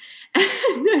 hour.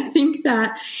 And I think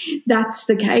that that's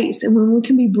the case. And when we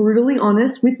can be brutally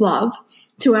honest with love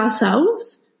to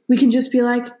ourselves, we can just be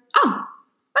like, oh,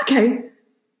 okay,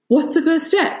 what's the first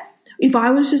step? If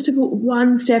I was just to put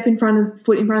one foot in front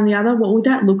of the other, what would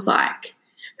that look like?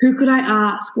 Who could I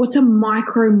ask? What's a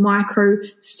micro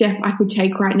step I could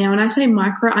take right now? And I say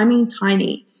micro, I mean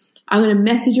tiny. I'm going to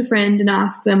message a friend and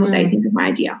ask them what they think of my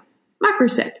idea. Micro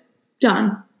step.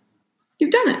 Done.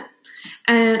 You've done it.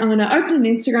 And I'm going to open an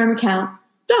Instagram account.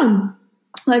 Done.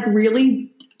 Like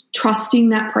really trusting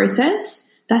that process.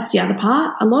 That's the other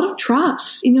part. A lot of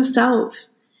trust in yourself.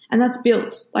 And that's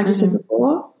built, like I said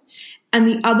before. And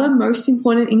the other most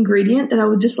important ingredient that I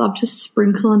would just love to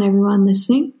sprinkle on everyone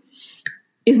listening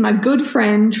is my good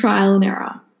friend trial and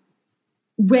error.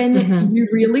 when you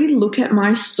really look at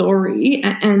my story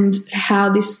and how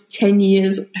this 10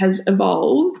 years has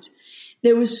evolved,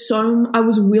 I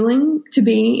was willing to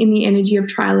be in the energy of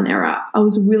trial and error. I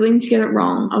was willing to get it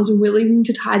wrong. I was willing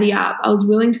to tidy up. I was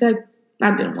willing to go,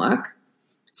 that didn't work.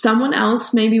 Someone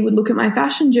else maybe would look at my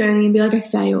fashion journey and be like, I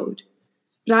failed.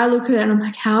 But I look at it and I'm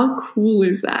like, how cool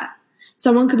is that?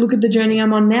 Someone could look at the journey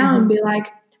I'm on now and be like,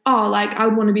 oh, like I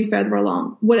would want to be further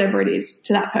along, whatever it is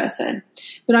to that person.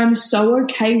 But I'm so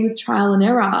okay with trial and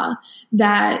error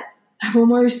that I've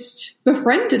almost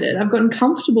befriended it. I've gotten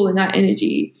comfortable in that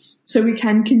energy so we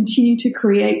can continue to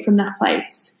create from that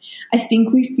place. I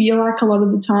think we feel like a lot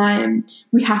of the time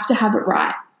we have to have it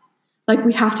right. Like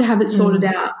we have to have it sorted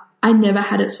out. I never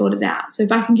had it sorted out. So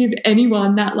if I can give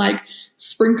anyone that like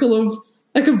sprinkle of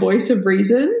like a voice of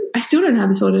reason, I still don't have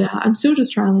it sorted out. I'm still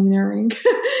just trialing and erroring.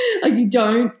 Like you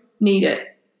don't need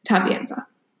it to have the answer.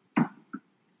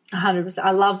 100%.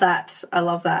 I love that. I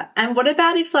love that. And what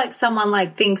about if like someone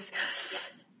like thinks,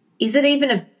 is it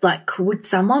even would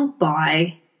someone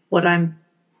buy what I'm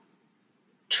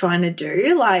trying to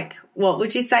do? Like, what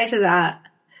would you say to that?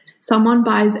 Someone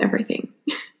buys everything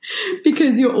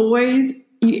because you're always,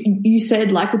 you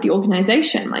said like with the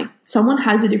organization, like someone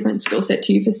has a different skill set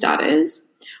to you for starters,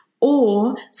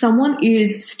 or someone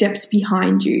is steps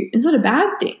behind you. It's not a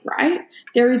bad thing, right?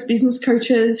 There is business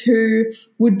coaches who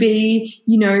would be,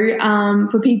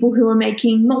 for people who are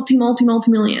making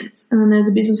multi-millions. And then there's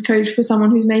a business coach for someone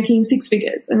who's making six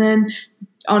figures, and then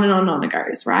on and on and on it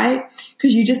goes, right?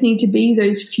 Because you just need to be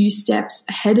those few steps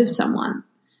ahead of someone.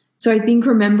 So I think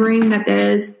remembering that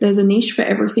there's a niche for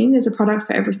everything, there's a product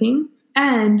for everything,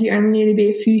 and you only need to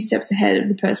be a few steps ahead of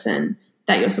the person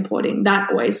that you're supporting. That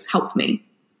always helped me.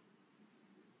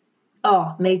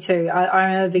 Oh, me too. I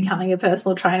remember becoming a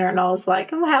personal trainer and I was like,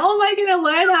 how am I going to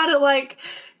learn how to like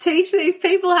teach these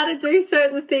people how to do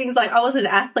certain things? Like I was an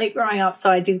athlete growing up, so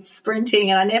I did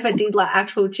sprinting and I never did like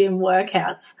actual gym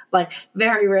workouts, like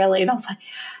very rarely. And I was like,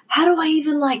 how do I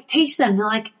even like teach them? They're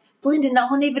like, Belinda, no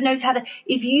one even knows how to,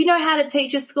 if you know how to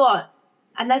teach a squat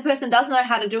and that person doesn't know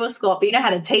how to do a squat, but you know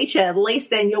how to teach it, at least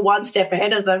then you're one step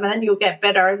ahead of them and then you'll get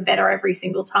better and better every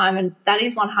single time. And that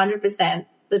is 100%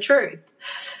 the truth.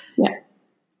 Yeah.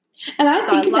 And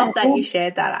I love that you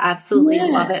shared that. I absolutely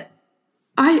love it.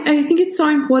 I think it's so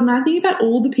important. I think about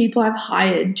all the people I've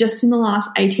hired just in the last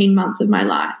 18 months of my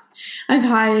life. I've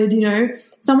hired,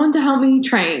 someone to help me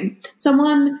train,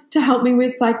 someone to help me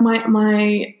with like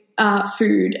my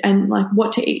food and like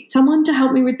what to eat, someone to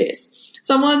help me with this,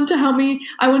 someone to help me.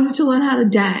 I wanted to learn how to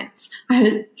dance.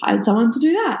 I hired someone to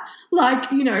do that. Like,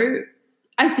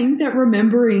 I think that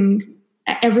remembering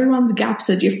everyone's gaps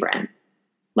are different.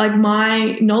 Like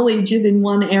my knowledge is in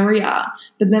one area,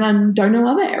 but then I don't know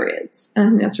other areas. And I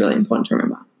think that's really important to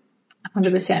remember.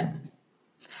 100%.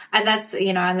 And that's,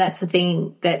 and that's the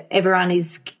thing that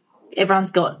everyone's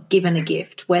got given a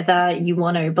gift, whether you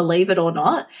want to believe it or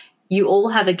not. You all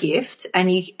have a gift, and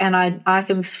I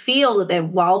can feel that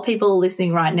while people are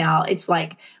listening right now, it's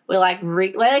like we're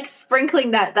like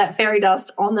sprinkling that fairy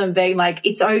dust on them, being like,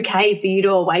 it's okay for you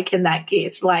to awaken that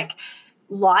gift. Like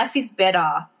life is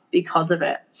better because of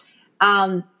it.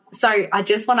 So I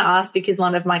just want to ask, because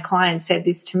one of my clients said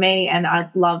this to me, and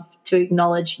I'd love to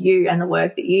acknowledge you and the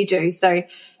work that you do. So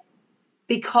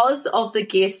because of the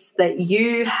gifts that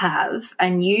you have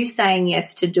and you saying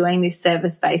yes to doing this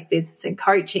service-based business and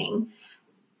coaching,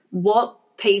 what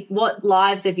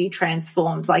lives have you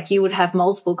transformed? Like you would have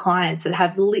multiple clients that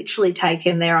have literally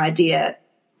taken their idea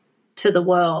to the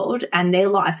world and their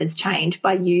life has changed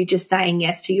by you just saying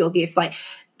yes to your gifts. Like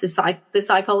the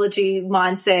psychology,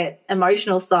 mindset,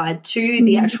 emotional side to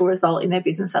the actual result in their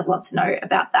business. I'd love to know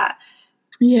about that.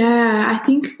 Yeah, I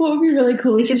think what would be really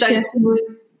cool is to share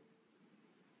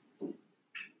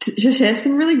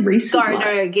some really recent.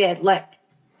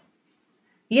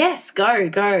 Yes, go.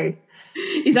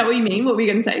 Is that what you mean? What were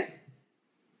you going to say?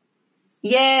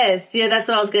 Yes, yeah, that's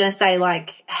what I was going to say,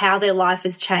 like how their life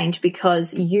has changed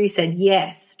because you said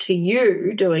yes to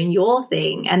you doing your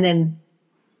thing, and then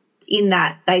in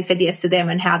that they said yes to them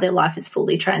and how their life is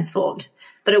fully transformed.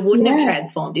 But it wouldn't have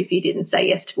transformed if you didn't say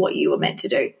yes to what you were meant to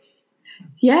do.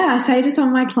 Yeah, I say to some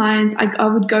of my clients, I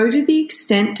would go to the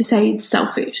extent to say it's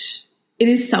selfish. It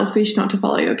is selfish not to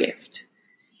follow your gift.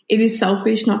 It is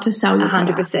selfish not to sell your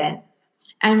 100%. product.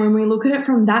 And when we look at it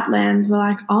from that lens, we're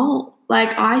like, oh,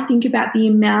 like I think about the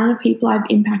amount of people I've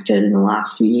impacted in the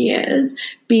last few years,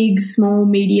 big, small,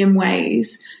 medium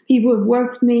ways. People have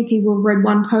worked with me, people have read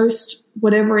one post,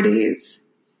 whatever it is,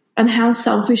 and how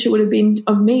selfish it would have been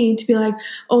of me to be like,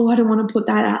 oh, I don't want to put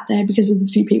that out there because of the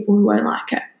few people who won't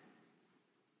like it.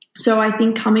 So I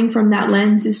think coming from that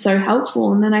lens is so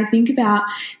helpful. And then I think about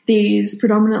these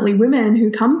predominantly women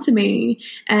who come to me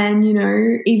and, you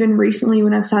know, even recently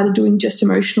when I've started doing just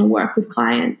emotional work with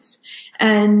clients,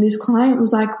 and this client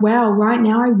was like, wow, right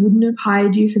now I wouldn't have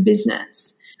hired you for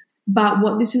business. But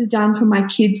what this has done for my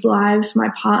kids' lives, my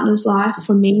partner's life,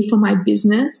 for me, for my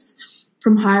business,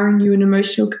 from hiring you in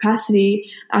emotional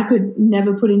capacity, I could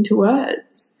never put into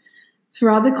words. For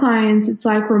other clients, it's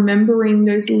like remembering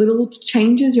those little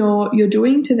changes you're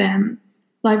doing to them.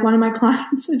 Like one of my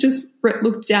clients, I just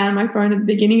looked down at my phone at the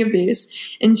beginning of this,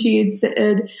 and she had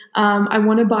said, I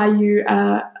want to buy you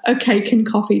a cake and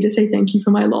coffee to say thank you for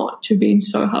my launch. You've been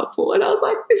so helpful. And I was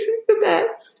like, this is the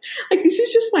best. Like, this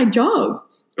is just my job.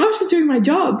 I was just doing my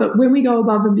job. But when we go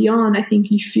above and beyond, I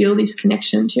think you feel this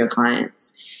connection to your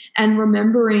clients, and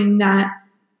remembering that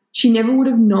she never would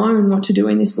have known what to do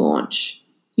in this launch,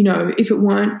 you know, if it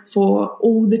weren't for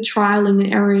all the trialing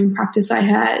and erroring practice I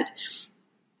had,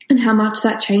 and how much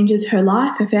that changes her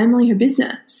life, her family, her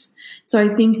business. So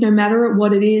I think no matter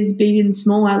what it is, big and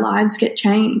small, our lives get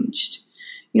changed.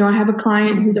 You know, I have a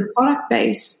client who's a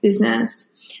product-based business,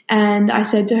 and I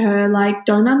said to her, like,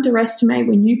 don't underestimate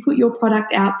when you put your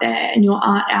product out there and your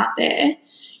art out there,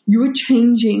 you are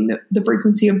changing the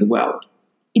frequency of the world.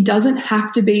 It doesn't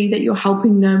have to be that you're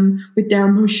helping them with their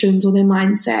emotions or their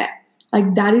mindset.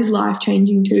 Like, that is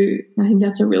life-changing too. And I think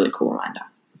that's a really cool reminder.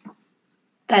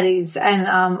 That is. And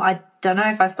I don't know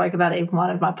if I spoke about it in one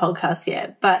of my podcasts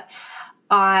yet, but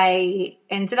I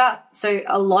ended up, so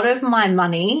a lot of my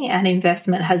money and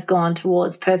investment has gone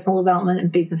towards personal development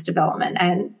and business development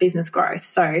and business growth.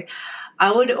 So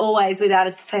I would always, without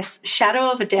a shadow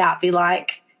of a doubt, be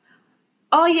like,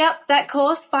 oh, yep, that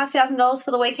course, $5,000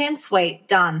 for the weekend, sweet,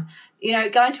 done. You know,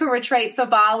 going to a retreat for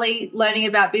Bali, learning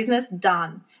about business,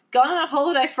 done. Going on a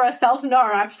holiday for ourselves, no,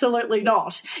 absolutely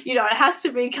not. You know, it has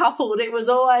to be coupled. It was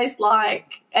always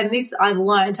like, and this I've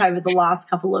learned over the last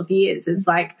couple of years, is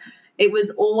like, it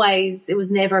was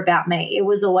never about me. It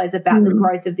was always about the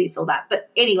growth of this or that.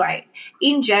 But anyway,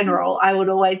 in general, I would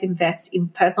always invest in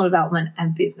personal development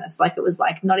and business. Like, it was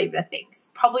like not even a thing.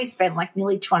 Probably spent like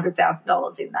nearly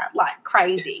 $200,000 in that, like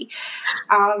crazy.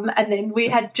 And then we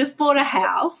had just bought a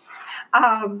house.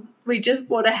 Me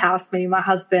and my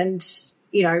husband,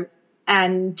 you know,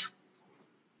 and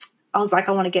I was like,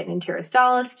 I want to get an interior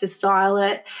stylist to style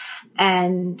it.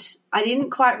 And I didn't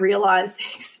quite realize the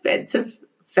expense of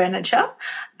furniture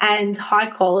and high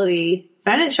quality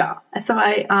furniture. So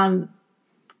I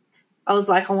was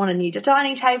like, I want a new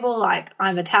dining table. Like,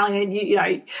 I'm Italian, you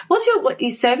know, what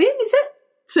is Serbian, is it?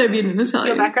 Serbian and Italian.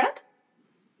 Your background?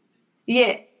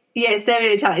 Yeah,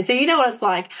 Serbian and Italian. So you know what it's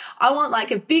like. I want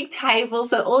like a big table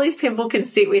so all these people can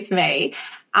sit with me.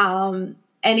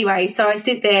 Anyway, so I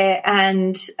sit there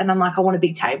and I'm like, I want a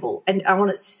big table and I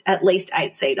want it at least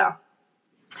 8-seater.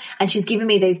 And she's giving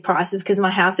me these prices because my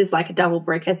house is like a double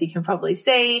brick, as you can probably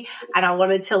see, and I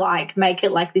wanted to like make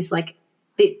it like this like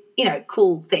bit, you know,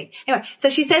 cool thing. Anyway, so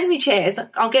she sends me chairs.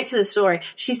 I'll get to the story.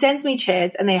 She sends me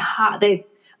chairs, and they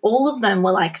all of them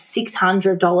were like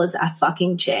 $600 a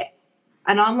fucking chair.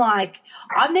 And I'm like,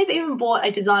 I've never even bought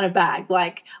a designer bag.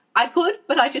 Like, I could,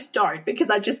 but I just don't,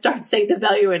 because I just don't see the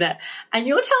value in it. And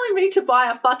you're telling me to buy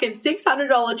a fucking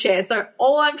 $600 chair. So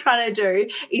all I'm trying to do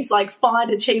is like find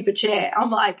a cheaper chair.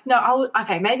 I'm like, no,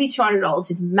 okay, maybe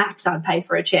 $200 is max I'd pay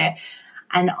for a chair.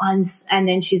 And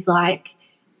then she's like,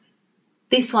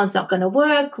 this one's not going to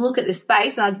work. Look at the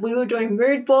space. And we were doing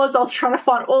mood boards. I was trying to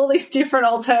find all these different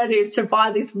alternatives to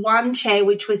buy this one chair,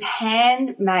 which was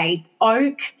handmade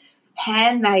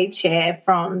chair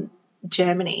from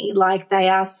Germany. Like, they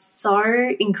are so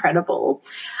incredible.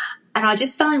 And I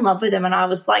just fell in love with them, and I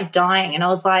was like dying, and I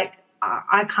was like,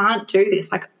 I can't do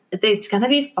this. Like, it's going to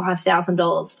be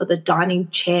 $5,000 for the dining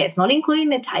chairs, not including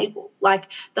the table.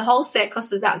 Like, the whole set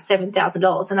cost about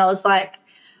 $7,000. And I was like,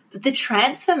 but the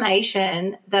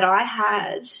transformation that I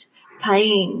had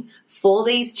paying for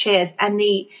these chairs, and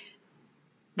the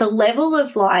level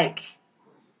of like,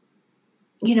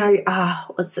 you know,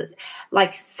 what's it,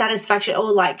 like satisfaction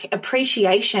or like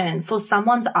appreciation for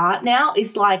someone's art now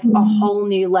is like a whole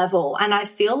new level. And I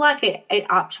feel like it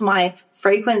upped my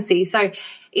frequency. So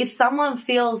if someone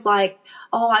feels like,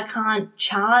 oh, I can't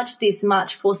charge this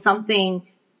much for something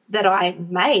that I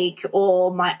make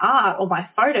or my art or my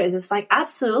photos, it's like,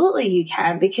 absolutely you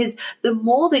can, because the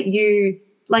more that you,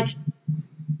 like,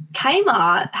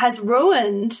 Kmart has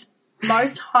ruined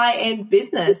most high-end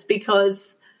business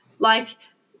because, like,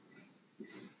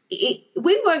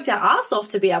 we worked our ass off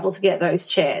to be able to get those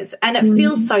chairs, and it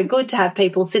feels so good to have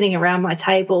people sitting around my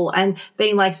table and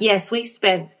being like, yes, we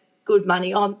spent good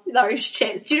money on those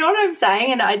chairs. Do you know what I'm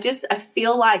saying? And I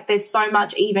feel like there's so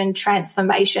much even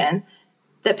transformation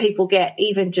that people get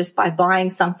even just by buying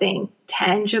something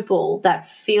tangible that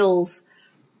feels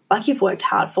like you've worked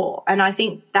hard for. And I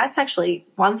think that's actually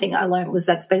one thing I learned was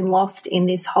that's been lost in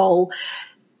this whole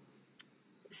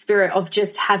spirit of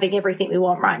just having everything we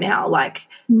want right now. Like,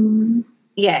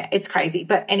 yeah, it's crazy.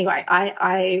 But anyway,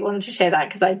 I wanted to share that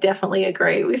because I definitely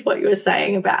agree with what you were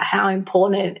saying about how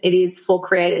important it is for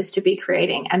creators to be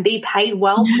creating and be paid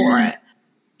well for it.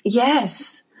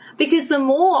 Yes, because the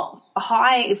more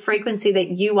high frequency that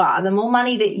you are, the more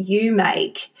money that you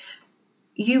make,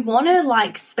 you want to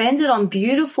like spend it on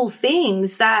beautiful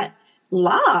things that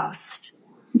last.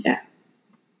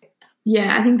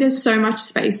 Yeah, I think there's so much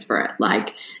space for it.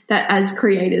 Like that as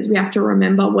creators, we have to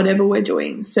remember whatever we're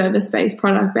doing, service-based,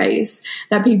 product-based,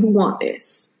 that people want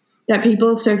this, that people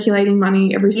are circulating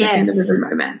money every second of every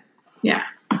moment. Yeah.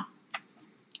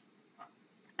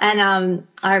 And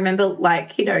I remember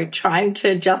like, you know, trying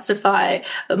to justify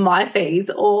my fees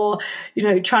or, you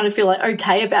know, trying to feel like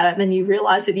okay about it. And then you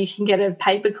realize that you can get a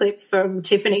paperclip from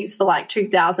Tiffany's for like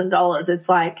 $2,000. It's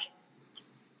like,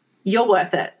 you're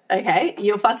worth it, okay?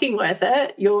 You're fucking worth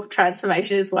it. Your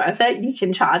transformation is worth it. You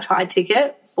can charge high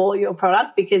ticket for your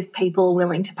product because people are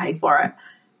willing to pay for it.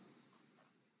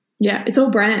 Yeah, it's all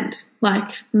brand.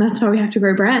 Like, and that's why we have to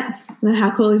grow brands. And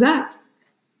how cool is that?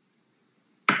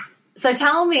 So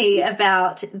tell me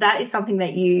about, that is something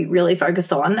that you really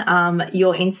focus on,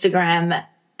 your Instagram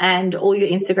and all your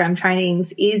Instagram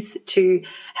trainings is to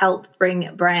help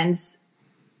bring brands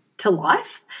to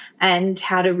life and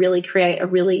how to really create a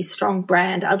really strong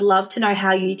brand. I'd love to know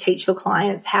how you teach your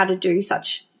clients how to do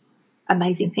such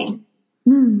amazing thing.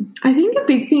 I think a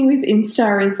big thing with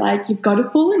Insta is like you've got to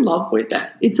fall in love with it.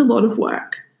 It's a lot of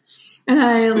work. And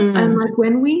I'm like,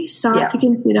 when we start to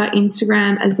consider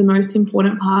Instagram as the most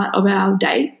important part of our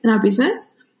day and our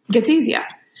business, it gets easier.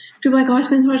 People are like, oh, I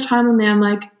spend so much time on there. I'm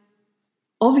like,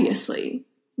 obviously,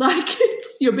 like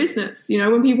it's your business. You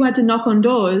know, when people had to knock on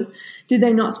doors, did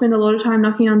they not spend a lot of time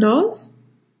knocking on doors?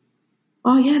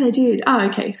 Oh, yeah, they did. Oh,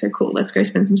 okay, so cool. Let's go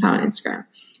spend some time on Instagram.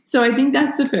 So I think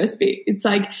that's the first bit. It's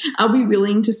like, are we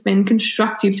willing to spend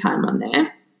constructive time on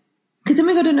there? Because then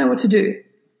we got to know what to do.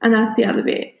 And that's the other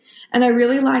bit. And I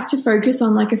really like to focus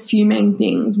on like a few main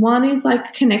things. One is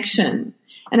like connection.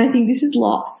 And I think this is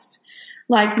lost.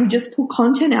 Like we just put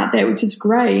content out there, which is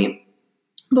great.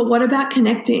 But what about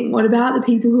connecting? What about the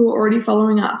people who are already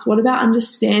following us? What about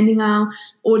understanding our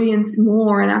audience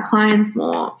more and our clients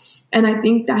more? And I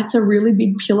think that's a really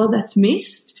big pillar that's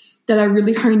missed that I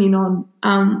really hone in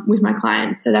on with my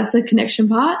clients. So that's the connection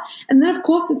part. And then, of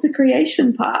course, it's the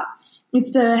creation part.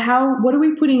 It's the what are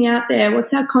we putting out there?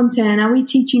 What's our content? Are we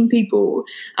teaching people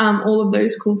all of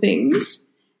those cool things?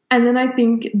 And then I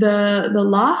think the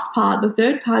last part, the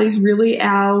third part is really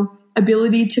our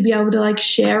ability to be able to like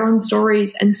share on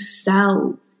stories and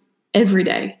sell every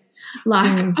day.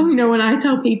 Like, you know, when I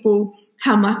tell people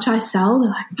how much I sell, they're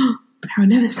like, oh, I would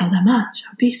never sell that much.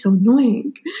 I'd be so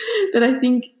annoying. But I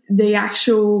think the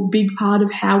actual big part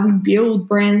of how we build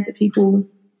brands that people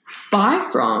buy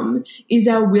from is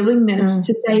our willingness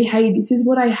to say, hey, this is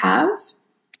what I have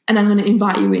and I'm going to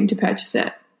invite you in to purchase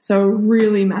it. So a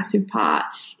really massive part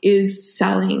is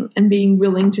selling and being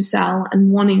willing to sell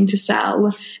and wanting to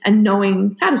sell and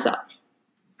knowing how to sell.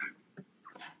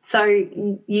 So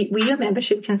were you a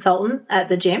membership consultant at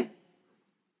the gym?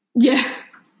 Yeah.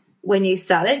 When you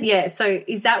started? Yeah. So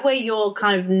is that where you're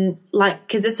kind of like,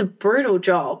 because it's a brutal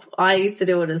job. I used to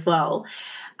do it as well.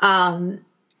 And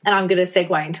I'm going to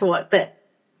segue into it. But,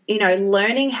 you know,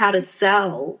 learning how to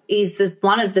sell is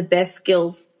one of the best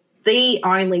skills, the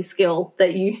only skill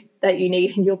that you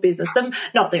need in your business.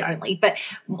 Not the only, but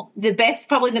the best,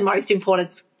 probably the most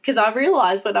important, because I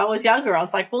realized when I was younger, I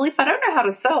was like, well, if I don't know how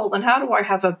to sell, then how do I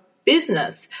have a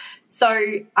business? So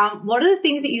what are the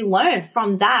things that you learned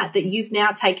from that you've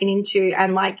now taken into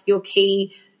and like your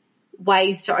key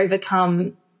ways to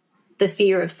overcome the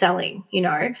fear of selling, you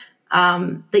know,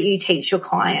 that you teach your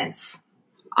clients?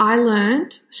 I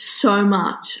learned so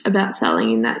much about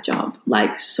selling in that job.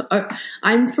 Like, so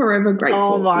I'm forever grateful.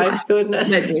 Oh, my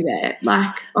goodness. Led me there.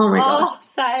 Like, oh, my God. Oh,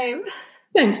 same.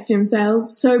 Thanks, gym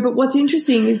sales. So, but what's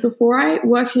interesting is before I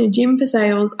worked in a gym for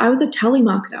sales, I was a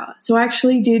telemarketer. So I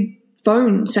actually did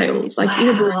phone sales, like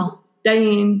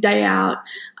day in, day out.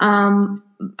 I'm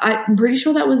pretty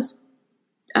sure that was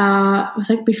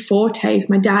like before TAFE.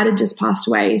 My dad had just passed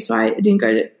away, so I didn't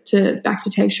go back to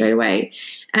TAFE straight away.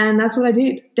 And that's what I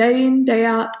did. Day in, day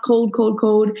out,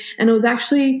 called. And it was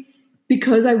actually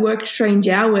because I worked strange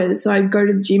hours, so I'd go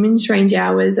to the gym in strange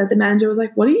hours, that the manager was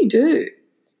like, what do you do?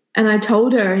 And I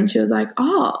told her and she was like,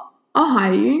 oh, I'll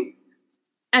hire you.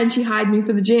 And she hired me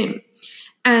for the gym.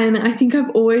 And I think I've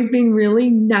always been really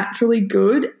naturally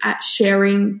good at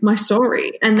sharing my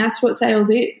story. And that's what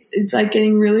sales is. It's like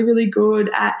getting really, really good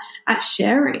at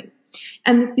sharing.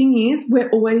 And the thing is, we're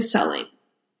always selling.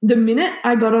 The minute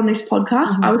I got on this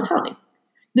podcast, I was selling.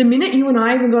 The minute you and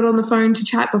I even got on the phone to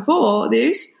chat before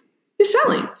this, you're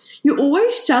selling. You're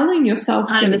always selling yourself.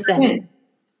 100%.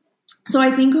 So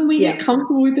I think when we get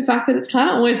comfortable with the fact that it's kind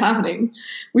of always happening,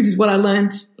 which is what I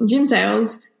learned in gym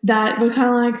sales, that we're kind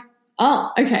of like,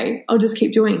 oh, okay, I'll just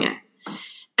keep doing it.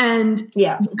 And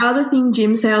the other thing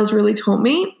gym sales really taught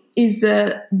me is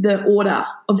the order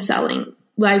of selling.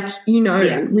 Like,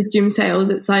 with gym sales,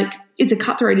 it's like it's a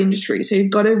cutthroat industry. So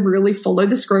you've got to really follow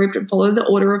the script and follow the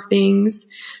order of things.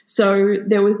 So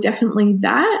there was definitely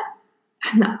that.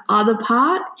 And the other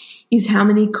part is how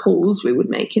many calls we would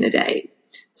make in a day.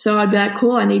 So I'd be like,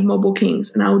 cool, I need more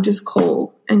bookings. And I would just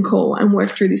call and work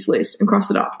through this list and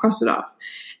cross it off.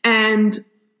 And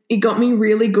it got me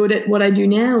really good at what I do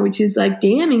now, which is like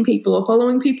DMing people or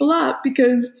following people up,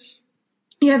 because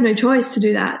you have no choice to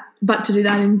do that, but to do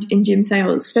that in gym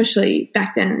sales, especially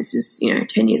back then. This is,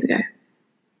 10 years ago.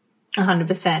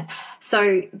 100%.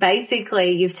 So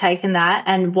basically you've taken that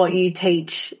and what you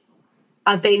teach,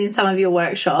 I've been in some of your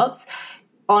workshops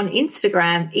on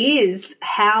Instagram, is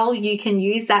how you can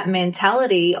use that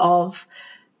mentality of,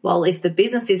 well, if the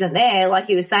business isn't there, like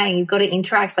you were saying, you've got to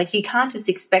interact. Like you can't just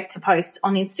expect to post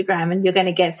on Instagram and you're going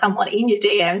to get someone in your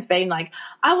DMs being like,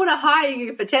 I want to hire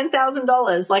you for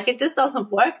 $10,000. Like it just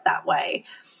doesn't work that way.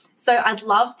 So I'd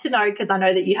love to know, because I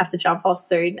know that you have to jump off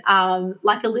soon,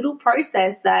 like a little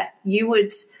process that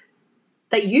you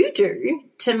do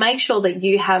to make sure that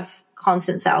you have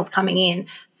constant sales coming in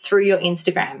through your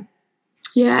Instagram.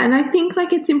 Yeah, and I think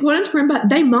like it's important to remember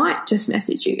they might just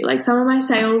message you. Like some of my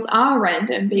sales are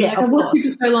random, being like, I've worked with you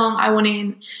for so long, I want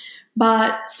in.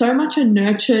 But so much are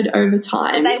nurtured over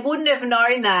time. They wouldn't have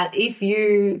known that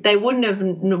they wouldn't have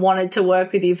wanted to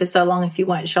work with you for so long if you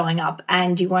weren't showing up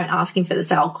and you weren't asking for the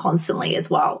sale constantly as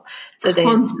well. So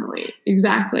constantly,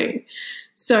 exactly.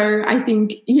 So I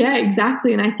think,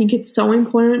 exactly. And I think it's so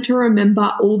important to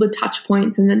remember all the touch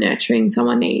points and the nurturing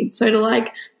someone needs. So to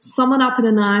like sum it up in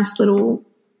a nice little,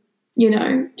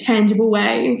 tangible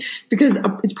way, because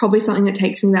it's probably something that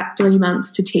takes me about 3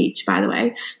 months to teach, by the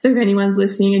way. So if anyone's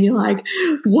listening and you're like,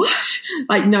 what?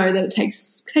 Like, know that it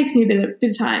takes me a bit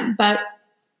of time. But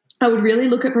I would really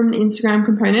look at from an Instagram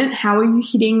component, how are you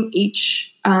hitting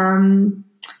each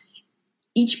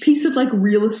piece of like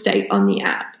real estate on the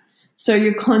app? So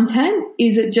your content,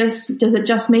 does it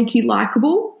just make you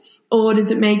likable, or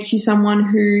does it make you someone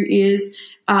who is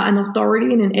an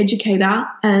authority and an educator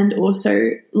and also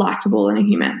likable and a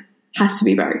human? Has to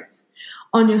be both.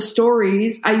 On your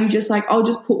stories, are you just like, I'll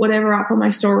just put whatever up on my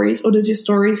stories, or does your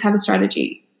stories have a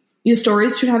strategy? Your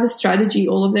stories should have a strategy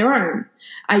all of their own.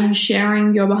 Are you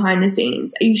sharing your behind the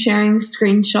scenes? Are you sharing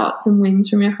screenshots and wins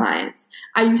from your clients?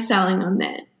 Are you selling on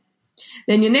there?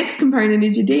 Then your next component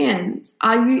is your DMs.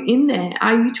 Are you in there?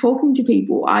 Are you talking to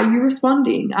people? Are you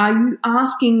responding? Are you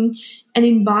asking and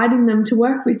inviting them to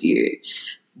work with you?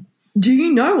 Do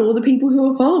you know all the people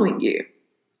who are following you?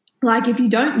 Like if you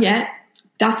don't yet,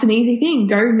 that's an easy thing.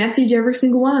 Go message every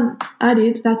single one. I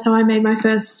did. That's how I made my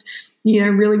first,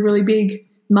 really, really big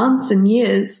months and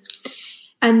years.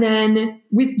 And then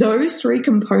with those 3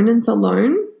 components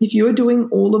alone, if you're doing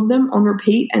all of them on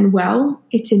repeat and well,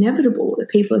 it's inevitable that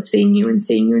people are seeing you and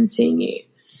seeing you and seeing you.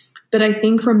 But I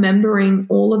think remembering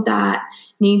all of that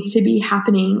needs to be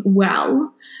happening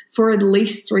well for at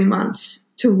least 3 months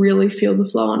to really feel the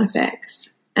flow on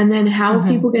effects. And then how are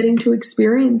people getting to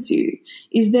experience you?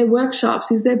 Is there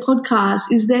workshops? Is there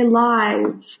podcasts? Is there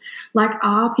lives? Like,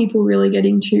 are people really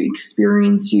getting to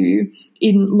experience you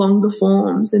in longer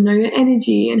forms and know your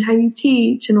energy and how you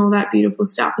teach and all that beautiful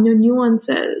stuff and your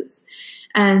nuances?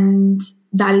 And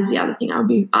that is the other thing I would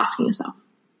be asking yourself.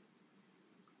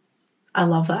 I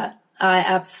love that. I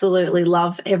absolutely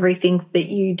love everything that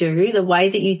you do. The way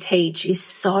that you teach is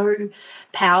so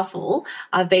powerful.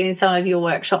 I've been in some of your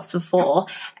workshops before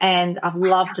and I've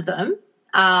loved them.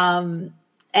 And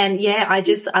yeah,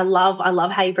 I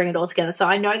love how you bring it all together. So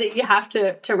I know that you have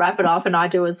to wrap it up, and I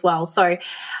do as well. So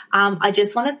I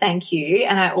just want to thank you.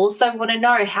 And I also want to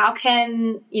know, how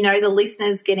can, the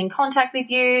listeners get in contact with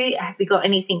you? Have you got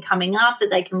anything coming up that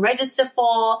they can register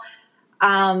for?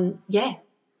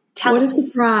 Tell what us. Is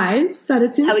the prize that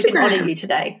it's Instagram? How we can honour you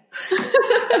today.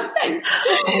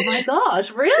 Oh my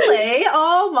gosh, really?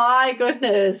 Oh my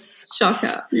goodness. Shocker,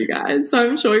 you guys. So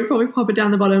I'm sure you probably pop it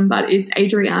down the bottom, but it's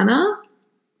Adriana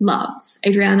loves,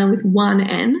 Adriana with one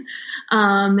N.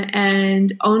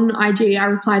 And on IG, I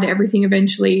reply to everything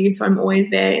eventually, so I'm always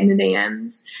there in the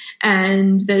DMs.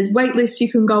 And there's wait lists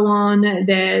you can go on,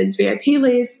 there's VIP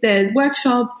lists, there's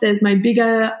workshops, there's my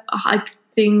bigger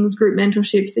things, group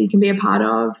mentorships that you can be a part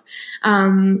of.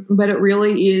 But it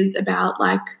really is about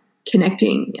like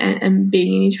connecting and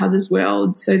being in each other's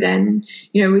world. So then,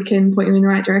 we can point you in the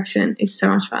right direction. It's so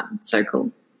much fun. So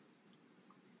cool.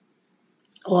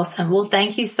 Awesome. Well,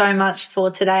 thank you so much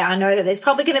for today. I know that there's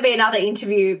probably going to be another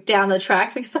interview down the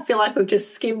track because I feel like we've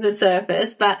just skimmed the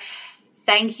surface, but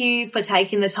thank you for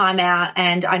taking the time out.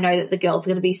 And I know that the girls are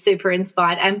going to be super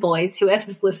inspired, and boys,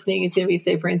 whoever's listening is going to be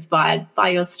super inspired by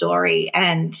your story.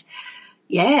 And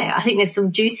yeah, I think there's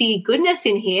some juicy goodness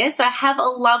in here. So have a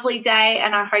lovely day,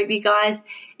 and I hope you guys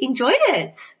enjoyed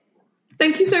it.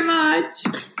 Thank you so much.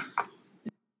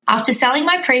 After selling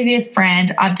my previous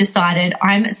brand, I've decided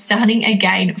I'm starting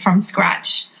again from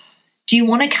scratch. Do you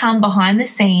want to come behind the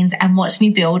scenes and watch me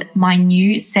build my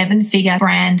new 7-figure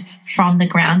brand from the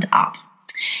ground up?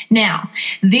 Now,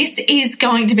 this is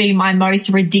going to be my most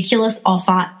ridiculous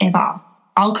offer ever.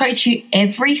 I'll coach you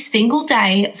every single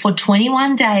day for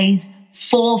 21 days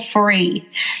for free.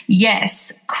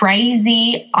 Yes,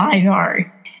 crazy, I know.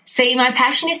 See, my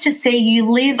passion is to see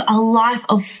you live a life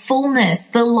of fullness,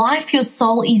 the life your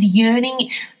soul is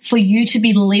yearning for you to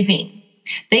be living.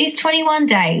 These 21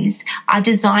 days are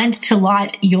designed to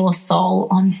light your soul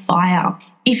on fire.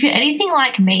 If you're anything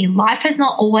like me, life has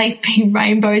not always been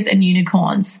rainbows and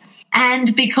unicorns.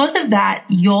 And because of that,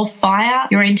 your fire,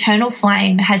 your internal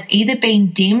flame has either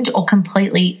been dimmed or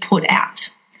completely put out.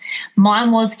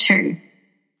 Mine was too.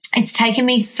 It's taken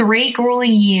me 3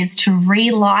 grueling years to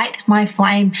relight my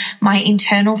flame, my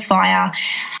internal fire,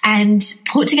 and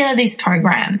put together this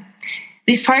program.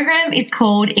 This program is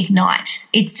called Ignite.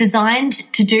 It's designed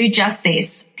to do just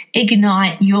this,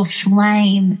 ignite your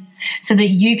flame so that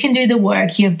you can do the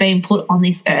work you have been put on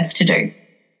this earth to do.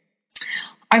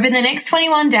 Over the next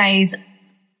 21 days,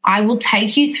 I will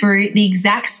take you through the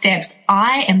exact steps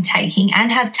I am taking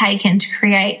and have taken to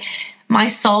create my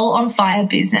soul on fire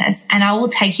business, and I will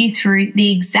take you through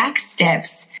the exact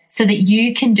steps so that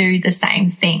you can do the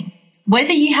same thing.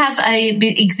 Whether you have an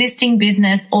existing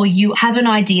business or you have an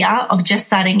idea of just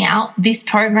starting out, this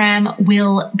program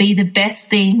will be the best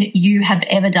thing you have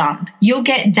ever done. You'll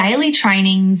get daily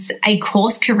trainings, a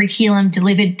course curriculum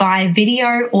delivered by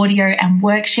video, audio, and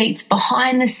worksheets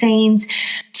behind the scenes,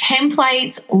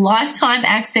 templates, lifetime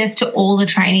access to all the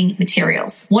training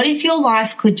materials. What if your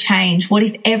life could change? What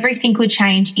if everything could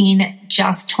change in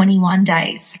just 21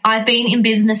 days? I've been in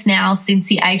business now since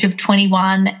the age of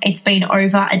 21. It's been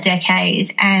over a decade,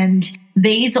 and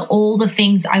these are all the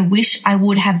things I wish I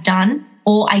would have done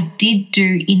or I did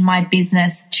do in my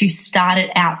business to start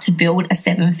it out to build a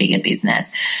 7-figure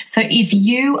business. So if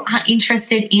you are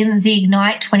interested in the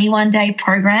Ignite 21-day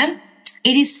program,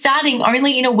 it is starting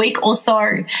only in a week or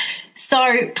so.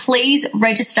 So please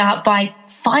register by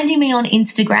finding me on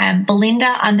Instagram,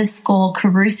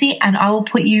 Belinda_Carusi, and I will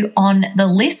put you on the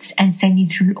list and send you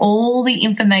through all the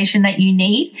information that you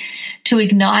need to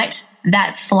ignite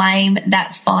that flame,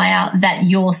 that fire, that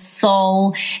your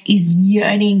soul is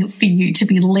yearning for you to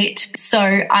be lit. So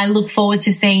I look forward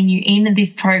to seeing you in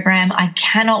this program. I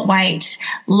cannot wait.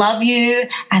 Love you,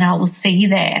 and I will see you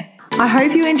there. I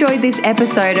hope you enjoyed this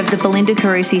episode of the Belinda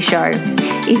Carusi Show.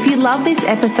 If you love this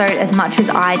episode as much as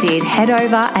I did, head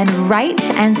over and rate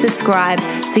and subscribe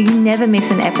so you never miss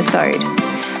an episode.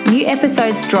 New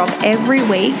episodes drop every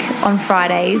week on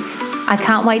Fridays. I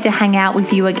can't wait to hang out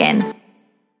with you again.